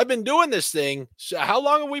because I've been doing this thing. So how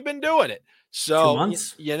long have we been doing it? So, 2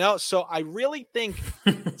 months? So I really think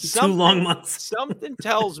 2 long months. Something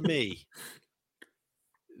tells me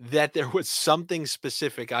that there was something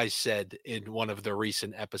specific I said in one of the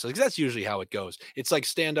recent episodes. Because that's usually how it goes. It's like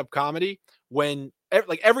stand-up comedy when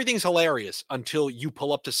everything's hilarious until you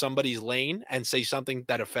pull up to somebody's lane and say something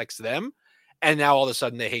that affects them. And now all of a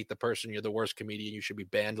sudden they hate the person. You're the worst comedian. You should be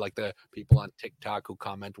banned, like the people on TikTok who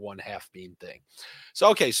comment one half mean thing. So,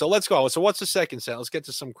 okay, so let's go. So what's the second sentence? Let's get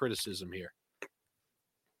to some criticism here.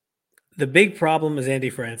 The big problem is Andy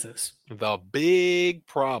Francis. The big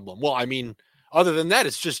problem. Well, I mean, other than that,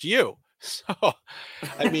 it's just you. So,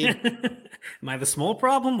 I mean, am I the small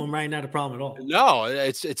problem or am I not a problem at all? no,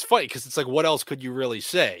 it's funny because it's like, what else could you really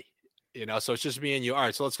say? So it's just me and you. All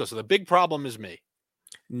right, so let's go. So the big problem is me.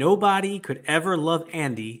 Nobody could ever love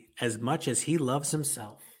Andy as much as he loves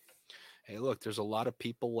himself. Hey, look, there's a lot of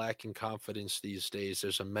people lacking confidence these days.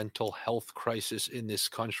 There's a mental health crisis in this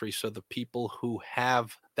country. So the people who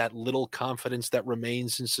have that little confidence that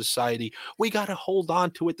remains in society, we got to hold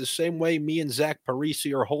on to it the same way me and Zach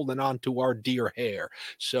Parisi are holding on to our dear hair.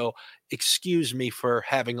 So excuse me for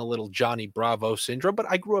having a little Johnny Bravo syndrome, but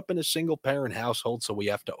I grew up in a single parent household, so we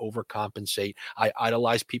have to overcompensate. I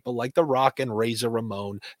idolize people like The Rock and Razor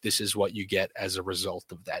Ramon. This is what you get as a result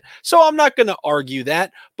of that. So I'm not going to argue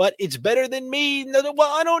that, but it's better than me.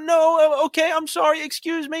 Well, I don't know. Okay, I'm sorry.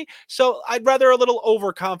 Excuse me. So I'd rather a little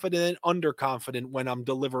overconfident and underconfident when I'm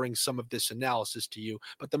delivering some of this analysis to you.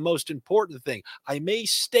 But the most important thing, I may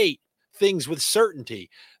state things with certainty.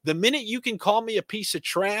 The minute you can call me a piece of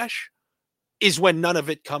trash is when none of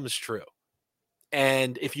it comes true.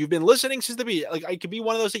 And if you've been listening since the beginning, like I could be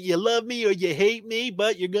one of those that you love me or you hate me,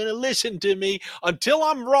 but you're going to listen to me until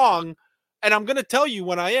I'm wrong. And I'm going to tell you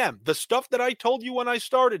when I am. The stuff that I told you when I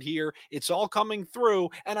started here, it's all coming through.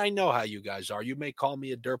 And I know how you guys are. You may call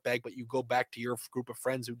me a dirtbag, but you go back to your group of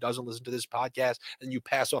friends who doesn't listen to this podcast and you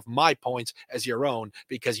pass off my points as your own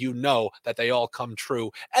because you know that they all come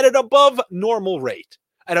true at an above normal rate.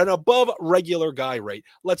 At an above regular guy rate.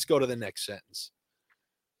 Let's go to the next sentence.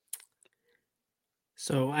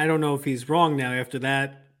 So I don't know if he's wrong now after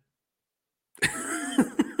that.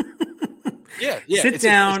 Yeah. Sit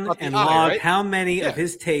down and log right? how many of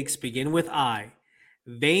his takes begin with I.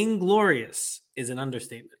 Vainglorious is an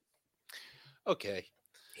understatement. Okay.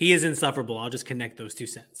 He is insufferable. I'll just connect those two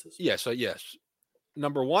sentences. Yes.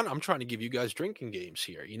 Number one, I'm trying to give you guys drinking games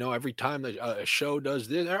here. Every time that a show does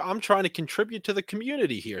this, I'm trying to contribute to the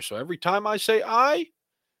community here. So every time I say I,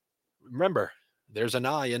 remember, there's an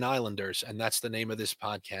I in Islanders, and that's the name of this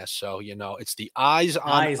podcast. So, it's the Eyes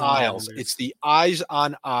on Isles. It's the Eyes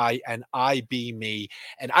on I, and I be me.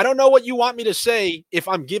 And I don't know what you want me to say if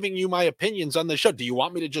I'm giving you my opinions on the show. Do you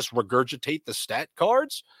want me to just regurgitate the stat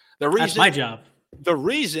cards? That's my job. The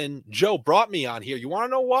reason Joe brought me on here, you want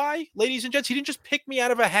to know why, ladies and gents? He didn't just pick me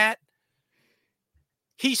out of a hat.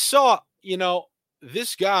 He saw,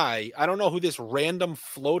 this guy, I don't know who this random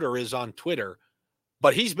floater is on Twitter,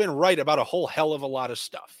 but he's been right about a whole hell of a lot of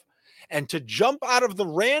stuff. And to jump out of the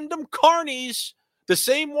random carnies, the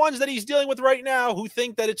same ones that he's dealing with right now, who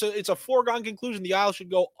think that it's a foregone conclusion, the Isles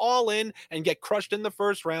should go all in and get crushed in the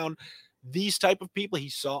first round. These type of people, he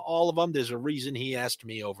saw all of them. There's a reason he asked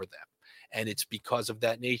me over them. And it's because of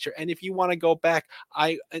that nature. And if you want to go back,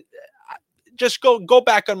 I just go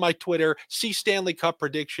back on my Twitter, see Stanley Cup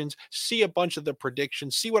predictions, see a bunch of the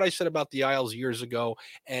predictions, see what I said about the Isles years ago,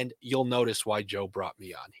 and you'll notice why Joe brought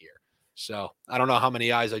me on here. So I don't know how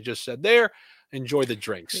many eyes I just said there. Enjoy the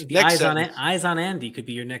drinks. Eyes on Andy could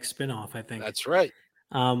be your next spinoff, I think. That's right.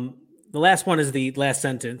 The last one is the last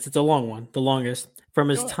sentence. It's a long one, the longest. From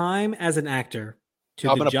his time as an actor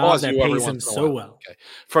to the job that pays him so well. Okay.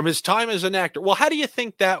 From his time as an actor. Well, how do you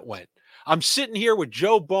think that went? I'm sitting here with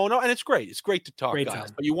Joe Bono, and it's great. It's great to talk,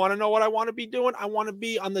 guys. But you want to know what I want to be doing? I want to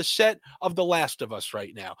be on the set of The Last of Us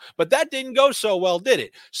right now. But that didn't go so well, did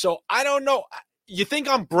it? So I don't know. You think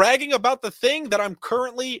I'm bragging about the thing that I'm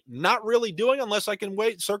currently not really doing unless I can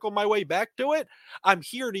circle my way back to it? I'm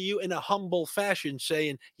here to you in a humble fashion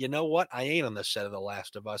saying, you know what? I ain't on the set of The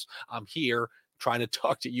Last of Us. I'm here trying to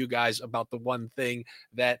talk to you guys about the one thing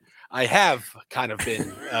that I have kind of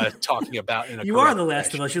been talking about. You are the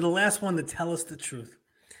last of us. You're the last one to tell us the truth.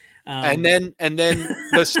 And then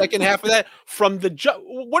the second half of that from the job.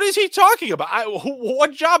 What is he talking about?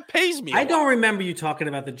 What job pays me? I don't remember you talking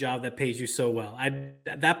about the job that pays you so well.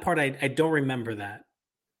 That part I don't remember that.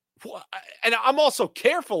 And I'm also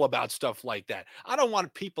careful about stuff like that. I don't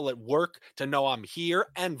want people at work to know I'm here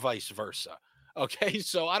and vice versa. Okay,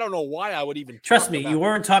 so I don't know why I would even trust me. You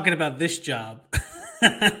weren't talking about this job.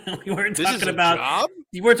 You weren't talking about job?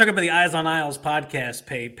 You weren't talking about the Eyes on Isles podcast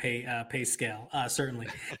pay scale. Certainly.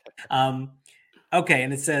 Okay,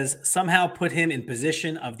 and it says somehow put him in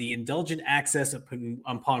position of the indulgent access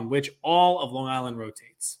upon which all of Long Island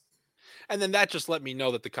rotates. And then that just let me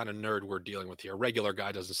know that the kind of nerd we're dealing with here. A regular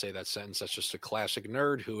guy doesn't say that sentence. That's just a classic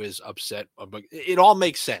nerd who is upset. But it all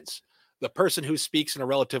makes sense. The person who speaks in a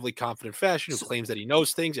relatively confident fashion, who claims that he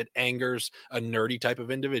knows things, it angers a nerdy type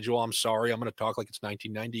of individual. I'm sorry. I'm going to talk like it's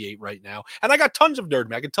 1998 right now. And I got tons of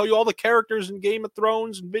nerd. I can tell you all the characters in Game of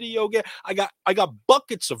Thrones and video game. I got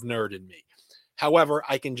buckets of nerd in me. However,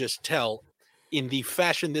 I can just tell in the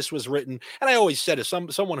fashion this was written. And I always said, as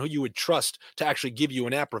someone who you would trust to actually give you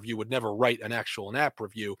an app review would never write an actual app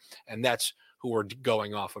review. And that's who we're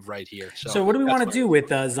going off of right here. So what do we want to do with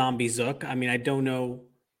Zombie Zook? I mean, I don't know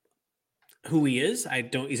who he is.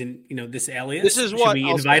 Isn't this alias? This is what should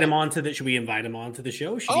we invite him onto the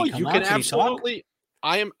show? Should he come you on? can Should absolutely.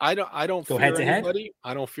 I don't go fear head to head. anybody.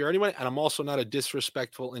 I don't fear anyone, and I'm also not a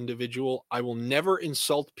disrespectful individual. I will never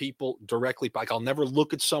insult people directly. Like, I'll never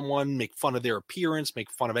look at someone, make fun of their appearance, make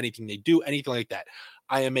fun of anything they do, anything like that.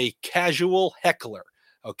 I am a casual heckler.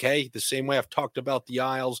 Okay, the same way I've talked about the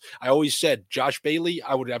Isles. I always said Josh Bailey,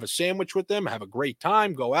 I would have a sandwich with them, have a great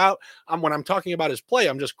time, go out. When I'm talking about his play,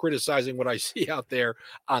 I'm just criticizing what I see out there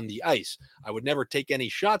on the ice. I would never take any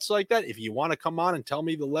shots like that. If you want to come on and tell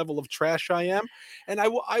me the level of trash I am, and I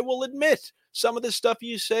will admit some of the stuff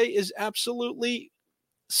you say is absolutely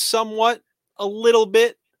somewhat a little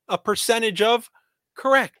bit a percentage of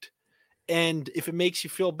correct. And if it makes you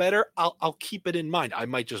feel better, I'll keep it in mind. I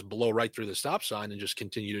might just blow right through the stop sign and just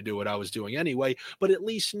continue to do what I was doing anyway. But at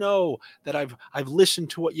least know that I've listened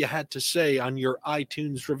to what you had to say on your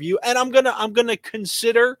iTunes review, and I'm gonna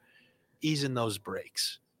consider easing those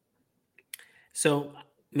breaks. So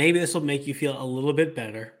maybe this will make you feel a little bit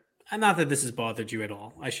better. And not that this has bothered you at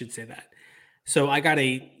all. I should say that. So I got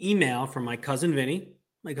an email from my cousin Vinny,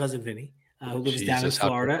 who lives down in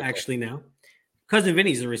Florida, actually now. Cousin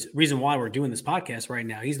Vinny's the reason why we're doing this podcast right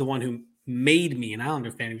now. He's the one who made me an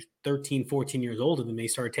Islander fan. He was 13, 14 years older than me. He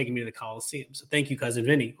started taking me to the Coliseum. So thank you, Cousin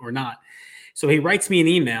Vinny, or not. So he writes me an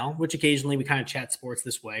email, which occasionally we kind of chat sports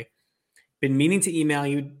this way. Been meaning to email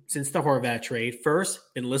you since the Horvat trade. First,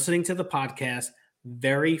 been listening to the podcast.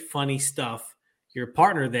 Very funny stuff. Your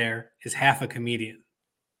partner there is half a comedian.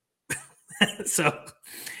 So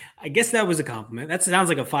I guess that was a compliment. That sounds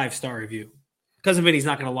like a 5-star review. Cousin Vinny's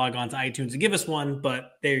not going to log on to iTunes and give us one,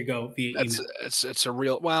 but there you go. It's a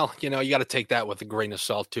real, well, you got to take that with a grain of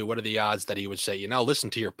salt too. What are the odds that he would say, listen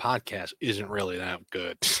to your podcast isn't really that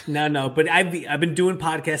good? No, but I've been doing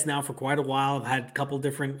podcasts now for quite a while. I've had a couple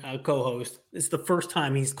different co-hosts. It's the first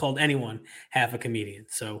time he's called anyone half a comedian.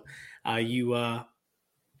 So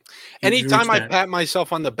anytime I pat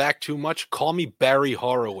myself on the back too much, call me Barry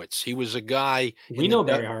Horowitz. He was a guy. We know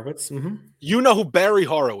Barry Horowitz. Mm-hmm. You know who Barry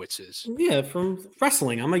Horowitz is? Yeah, from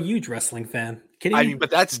wrestling. I'm a huge wrestling fan. But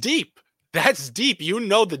that's deep. That's deep. You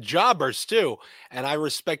know the jobbers too, and I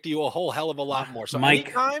respect you a whole hell of a lot more. So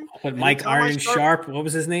Mike Iron Sharp. What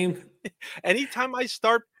was his name? Anytime I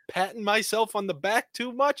start patting myself on the back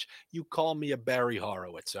too much, you call me a Barry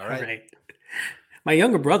Horowitz. All right. My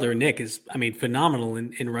younger brother, Nick, is, phenomenal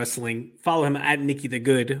in wrestling. Follow him at Nicky the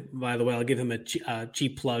Good, by the way. I'll give him a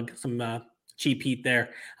cheap plug, some cheap heat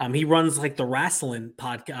there. He runs like the wrestling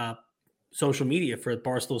podcast, social media for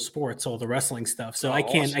Barstool Sports, all the wrestling stuff. So I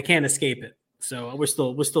can't escape it. So we're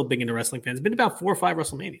still big into wrestling fans. It's been about 4 or 5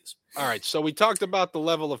 WrestleManias. All right. So we talked about the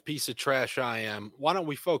level of piece of trash I am. Why don't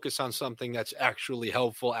we focus on something that's actually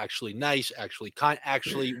helpful, actually nice, actually kind,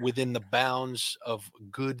 actually within the bounds of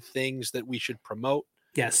good things that we should promote?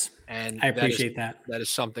 Yes. And I appreciate that. That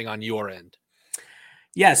is something on your end.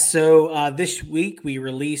 Yes. So this week we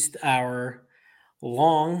released our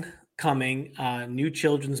long coming new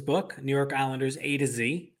children's book, New York Islanders A to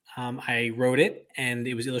Z. I wrote it, and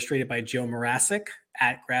it was illustrated by Joe Morasic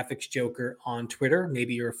at Graphics Joker on Twitter.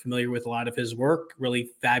 Maybe you're familiar with a lot of his work.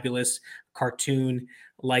 Really fabulous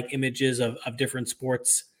cartoon-like images of different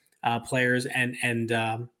sports players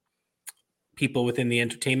and people within the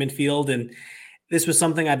entertainment field. And this was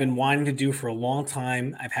something I've been wanting to do for a long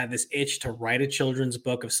time. I've had this itch to write a children's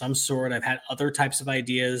book of some sort. I've had other types of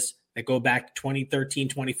ideas that go back to 2013,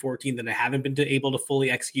 2014 that I haven't been able to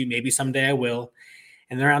fully execute. Maybe someday I will.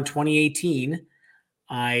 And around 2018,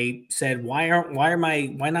 I said, why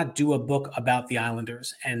not do a book about the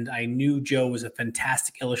Islanders? And I knew Joe was a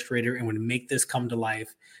fantastic illustrator and would make this come to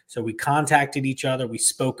life. So we contacted each other, we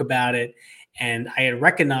spoke about it, and I had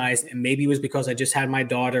recognized, and maybe it was because I just had my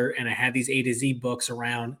daughter and I had these A to Z books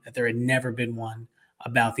around, that there had never been one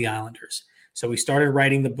about the Islanders. So we started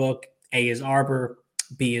writing the book. A is Arbor,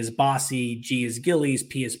 B is Bossy, G is Gillies,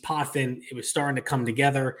 P is Potvin. It was starting to come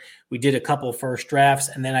together. We did a couple first drafts,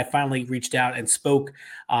 and then I finally reached out and spoke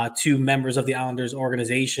to members of the Islanders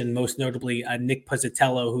organization, most notably Nick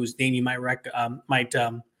Pozzatello, whose name you might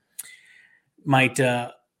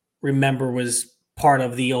remember was part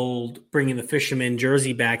of the old Bringing the Fisherman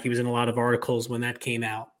jersey back. He was in a lot of articles when that came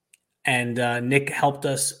out. And Nick helped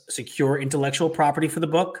us secure intellectual property for the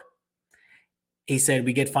book. He said,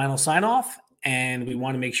 we get final sign-off, and we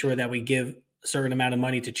want to make sure that we give a certain amount of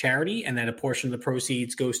money to charity and that a portion of the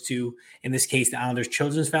proceeds goes to, in this case, the Islanders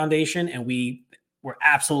Children's Foundation. And we we're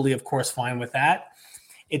absolutely, of course, fine with that.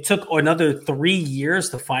 It took another 3 years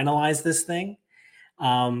to finalize this thing,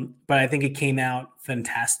 but I think it came out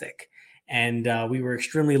fantastic. And we were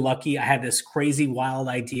extremely lucky. I had this crazy, wild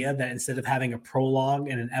idea that instead of having a prologue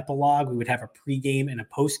and an epilogue, we would have a pregame and a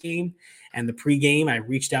postgame. And the pregame, I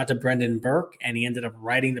reached out to Brendan Burke, and he ended up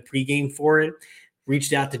writing the pregame for it.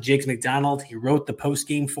 Reached out to Jiggs McDonald. He wrote the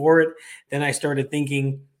postgame for it. Then I started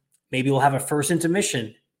thinking, maybe we'll have a first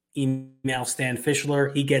intermission. Email Stan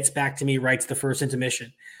Fischler. He gets back to me, writes the first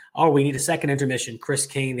intermission. Oh, we need a second intermission. Chris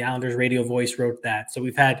Kane, the Islanders radio voice, wrote that. So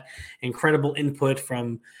we've had incredible input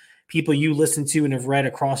from people you listen to and have read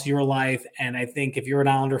across your life. And I think if you're an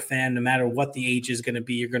Islander fan, no matter what the age is going to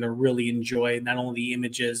be, you're going to really enjoy not only the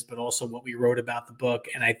images, but also what we wrote about the book.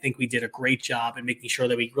 And I think we did a great job in making sure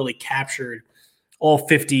that we really captured all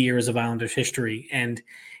 50 years of Islanders history. And,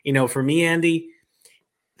 for me, Andy,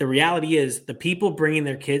 the reality is the people bringing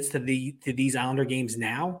their kids to these Islander games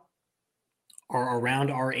now are around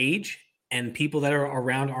our age, and people that are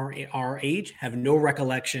around our age have no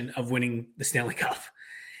recollection of winning the Stanley Cup.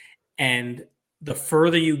 And the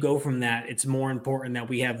further you go from that, it's more important that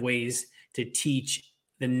we have ways to teach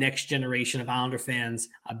the next generation of Islander fans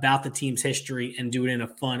about the team's history and do it in a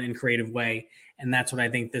fun and creative way. And that's what I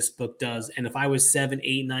think this book does. And if I was 7,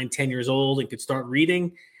 8, 9, 10 years old and could start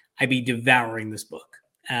reading, I'd be devouring this book.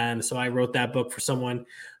 And so I wrote that book for someone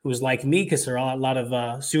who was like me, because there are a lot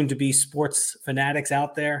of soon-to-be sports fanatics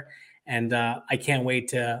out there. And I can't wait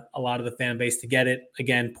to a lot of the fan base to get it.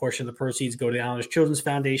 Again, portion of the proceeds go to the Islanders Children's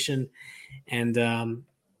Foundation. And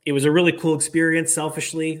it was a really cool experience,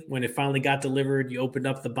 selfishly, when it finally got delivered. You opened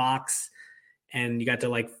up the box and you got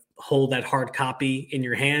to hold that hard copy in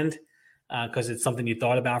your hand because it's something you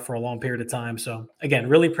thought about for a long period of time. So again,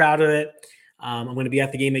 really proud of it. I'm going to be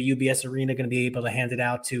at the game at UBS Arena, going to be able to hand it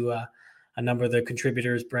out to a number of the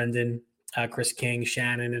contributors, Brendan, Chris King,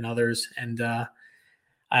 Shannon, and others. And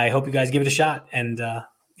I hope you guys give it a shot. And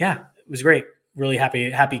it was great. Really happy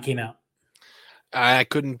it came out. I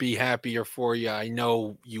couldn't be happier for you. I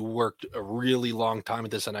know you worked a really long time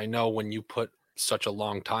at this, and I know when you put such a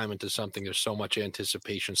long time into something, there's so much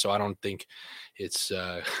anticipation. So I don't think it's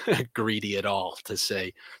greedy at all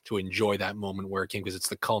to enjoy that moment where it came, because it's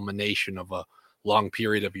the culmination of a long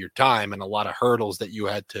period of your time and a lot of hurdles that you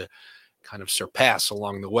had to kind of surpass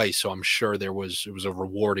along the way. So I'm sure it was a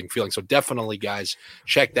rewarding feeling. So definitely, guys,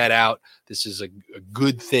 check that out. This is a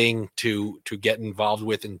good thing to get involved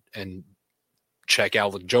with and check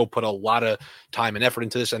out. Like, Joe put a lot of time and effort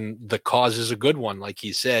into this, and the cause is a good one. Like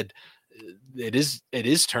he said, it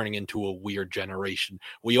is turning into a weird generation.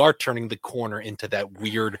 We are turning the corner into that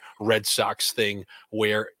weird Red Sox thing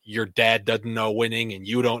where your dad doesn't know winning and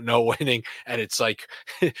you don't know winning. And it's like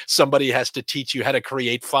somebody has to teach you how to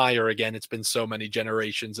create fire again. It's been so many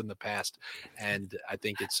generations in the past. And I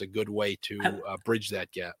think it's a good way to bridge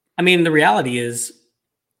that gap. I mean, the reality is,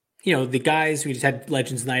 the guys, we just had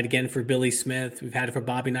Legends Night again for Billy Smith. We've had it for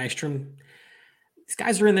Bobby Nystrom. These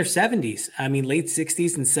guys are in their 70s. I mean, late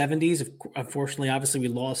 60s and 70s. Unfortunately, obviously, we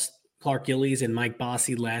lost Clark Gillies and Mike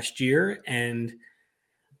Bossy last year. And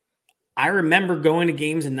I remember going to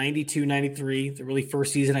games in 92, 93, the really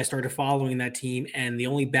first season I started following that team. And the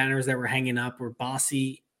only banners that were hanging up were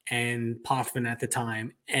Bossy and Potvin at the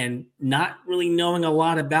time. And not really knowing a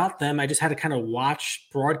lot about them, I just had to kind of watch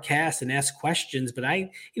broadcasts and ask questions. But it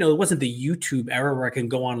wasn't the YouTube era where I can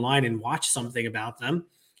go online and watch something about them.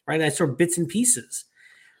 Right, I saw bits and pieces.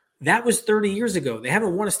 That was 30 years ago. They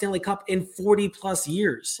haven't won a Stanley Cup in 40 plus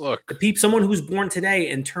years. Look, someone who's born today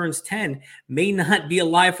and turns 10 may not be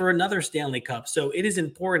alive for another Stanley Cup. So it is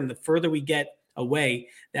important, the further we get away,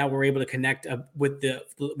 that we're able to connect with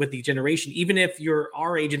the generation. Even if you're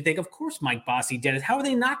our age and think, of course, Mike Bossy, Dennis, how are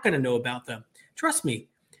they not going to know about them? Trust me.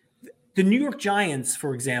 The New York Giants,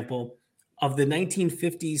 for example, of the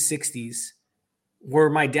 1950s, 60s, were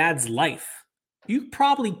my dad's life. You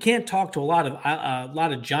probably can't talk to a lot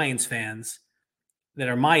of Giants fans that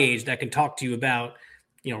are my age that can talk to you about,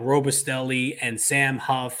 Robustelli and Sam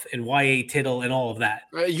Huff and Y.A. Tittle and all of that.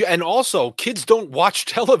 And also, kids don't watch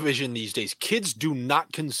television these days. Kids do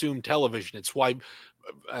not consume television. It's why,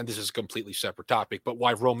 and this is a completely separate topic, but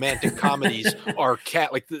why romantic comedies are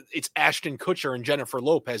it's Ashton Kutcher and Jennifer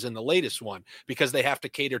Lopez in the latest one, because they have to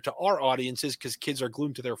cater to our audiences, because kids are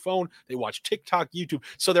glued to their phone. They watch TikTok, YouTube.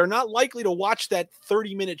 So they're not likely to watch that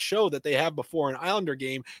 30-minute show that they have before an Islander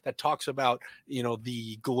game that talks about,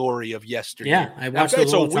 the glory of yesterday. Yeah, I watch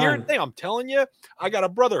those all the time. It's a weird thing. I'm telling you, I got a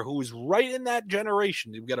brother who is right in that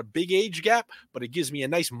generation. We've got a big age gap, but it gives me a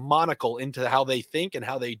nice monocle into how they think and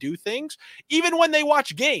how they do things. Even when they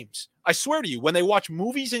watch games, I swear to you, when they watch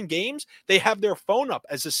movies and games, they have their phone up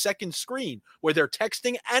as a second screen where they're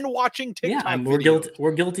texting and watching TikTok videos.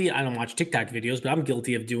 We're guilty. I don't watch TikTok videos, but I'm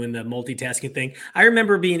guilty of doing the multitasking thing. I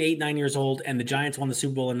remember being 8-9 years old, and the Giants won the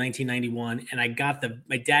Super Bowl in 1991, and I got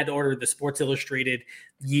my dad ordered the Sports Illustrated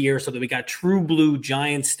year so that we got True Blue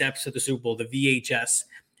Giant Steps to the Super Bowl, the VHS,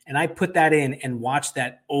 and I put that in and watched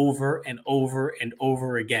that over and over and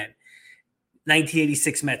over again.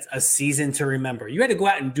 1986 Mets, a season to remember. You had to go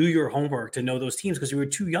out and do your homework to know those teams because you were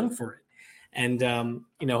too young for it. And,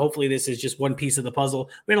 hopefully this is just one piece of the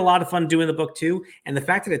puzzle. We had a lot of fun doing the book too. And the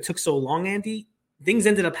fact that it took so long, Andy, things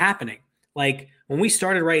ended up happening. Like when we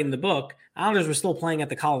started writing the book, Islanders were still playing at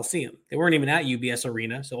the Coliseum. They weren't even at UBS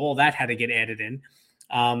Arena. So all that had to get added in.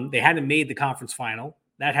 They hadn't made the conference final.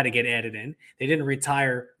 That had to get added in. They didn't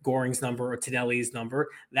retire Goring's number or Tinelli's number.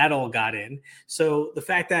 That all got in. So the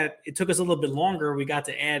fact that it took us a little bit longer, we got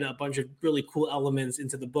to add a bunch of really cool elements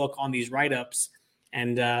into the book on these write-ups.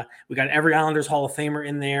 And we got every Islanders Hall of Famer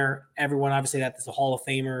in there. Everyone, obviously, that's a Hall of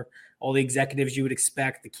Famer. All the executives you would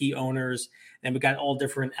expect, the key owners. And we got all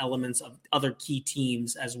different elements of other key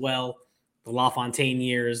teams as well. The LaFontaine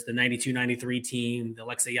years, the 92-93 team, the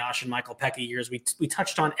Alexei Yashin, Michael Pekka years. We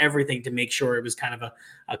touched on everything to make sure it was kind of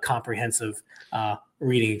a comprehensive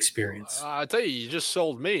reading experience. I tell you just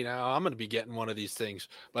sold me. Now I'm going to be getting one of these things.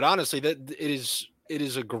 But honestly, that it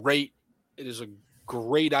is a great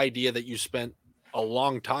idea that you spent a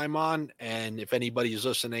long time on. And if anybody's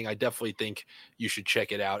listening, I definitely think you should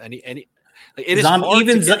check it out. It is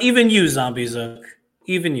even you, Zombie Zook,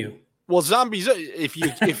 even you. Well, Zombies, if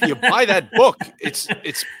you buy that book, it's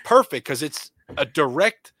perfect because it's a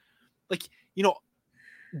direct,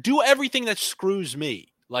 do everything that screws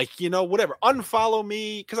me. Whatever. Unfollow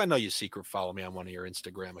me because I know you secret follow me on one of your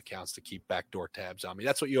Instagram accounts to keep backdoor tabs on me.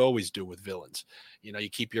 That's what you always do with villains. You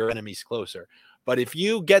keep your enemies closer. But if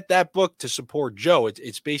you get that book to support Joe,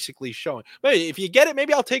 it's basically showing. Maybe if you get it,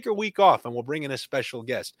 maybe I'll take a week off and we'll bring in a special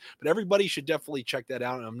guest. But everybody should definitely check that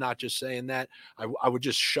out. And I'm not just saying that. I would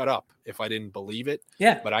just shut up if I didn't believe it.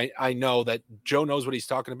 Yeah. But I know that Joe knows what he's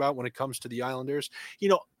talking about when it comes to the Islanders.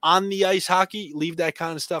 On the ice hockey, leave that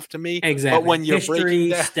kind of stuff to me. Exactly. But when you're history,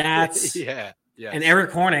 breaking stats. Yeah. Yes. And Eric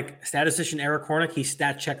Hornick, statistician Eric Hornick, he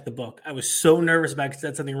stat checked the book. I was so nervous about it because I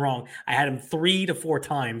said something wrong. I had him 3 to 4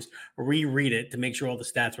 times reread it to make sure all the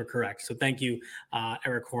stats were correct. So thank you,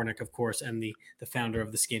 Eric Hornick, of course, and the founder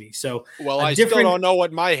of the Skinny. So I still don't know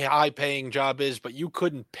what my high-paying job is, but you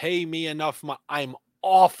couldn't pay me enough. I'm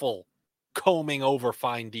awful combing over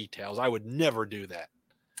fine details. I would never do that.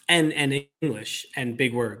 And English and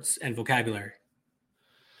big words and vocabulary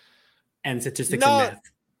and statistics and math.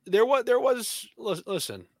 There was.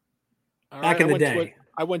 Listen. Back in the day,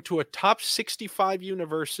 I went to a top 65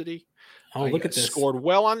 university. Oh, look at this! Scored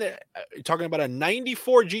well on it. Talking about a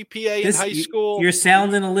 94 GPA in high school. You're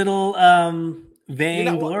sounding a little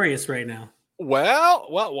vainglorious right now. Well.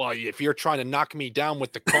 If you're trying to knock me down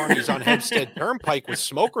with the carnies on Hempstead Turnpike with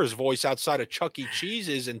Smoker's voice outside of Chuck E.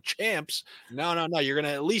 Cheese's and Champs, no. You're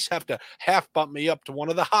gonna at least have to half bump me up to one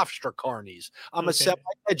of the Hofstra carnies. I'm a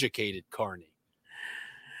semi-educated carny.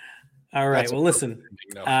 All right. Well, listen,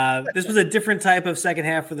 this was a different type of second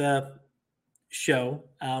half of the show,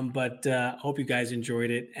 but hope you guys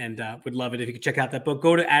enjoyed it and would love it if you could check out that book.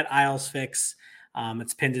 Go to @IslesFix.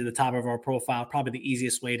 It's pinned to the top of our profile, probably the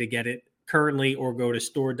easiest way to get it currently, or go to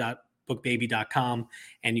store.bookbaby.com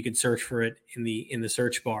and you can search for it in the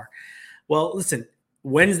search bar. Well, listen,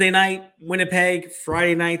 Wednesday night, Winnipeg,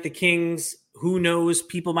 Friday night, the Kings. Who knows?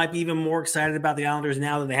 People might be even more excited about the Islanders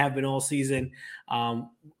now than they have been all season.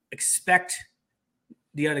 Expect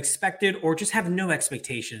the unexpected or just have no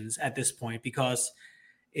expectations at this point, because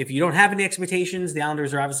if you don't have any expectations, the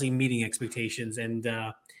Islanders are obviously meeting expectations, and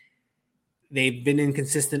they've been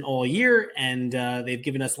inconsistent all year, and they've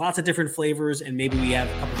given us lots of different flavors, and maybe we have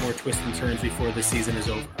a couple more twists and turns before the season is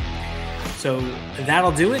over. So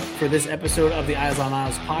that'll do it for this episode of the Eyes on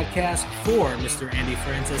Isles podcast. For Mr. Andy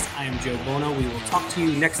Francis, I am Joe Bono. We will talk to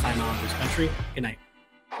you next time on Islanders Country. Good night.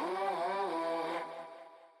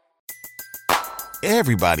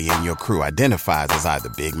 Everybody in your crew identifies as either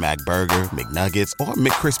Big Mac Burger, McNuggets, or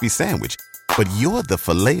McCrispy Sandwich. But you're the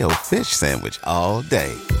Filet-O-Fish Sandwich all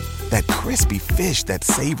day. That crispy fish, that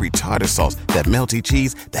savory tartar sauce, that melty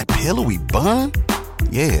cheese, that pillowy bun.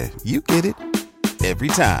 Yeah, you get it. Every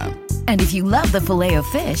time. And if you love the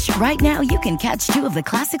Filet-O-Fish, right now you can catch 2 of the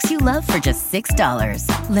classics you love for just $6.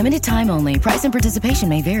 Limited time only. Price and participation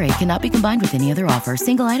may vary. Cannot be combined with any other offer.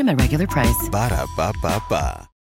 Single item at regular price. Ba-da-ba-ba-ba.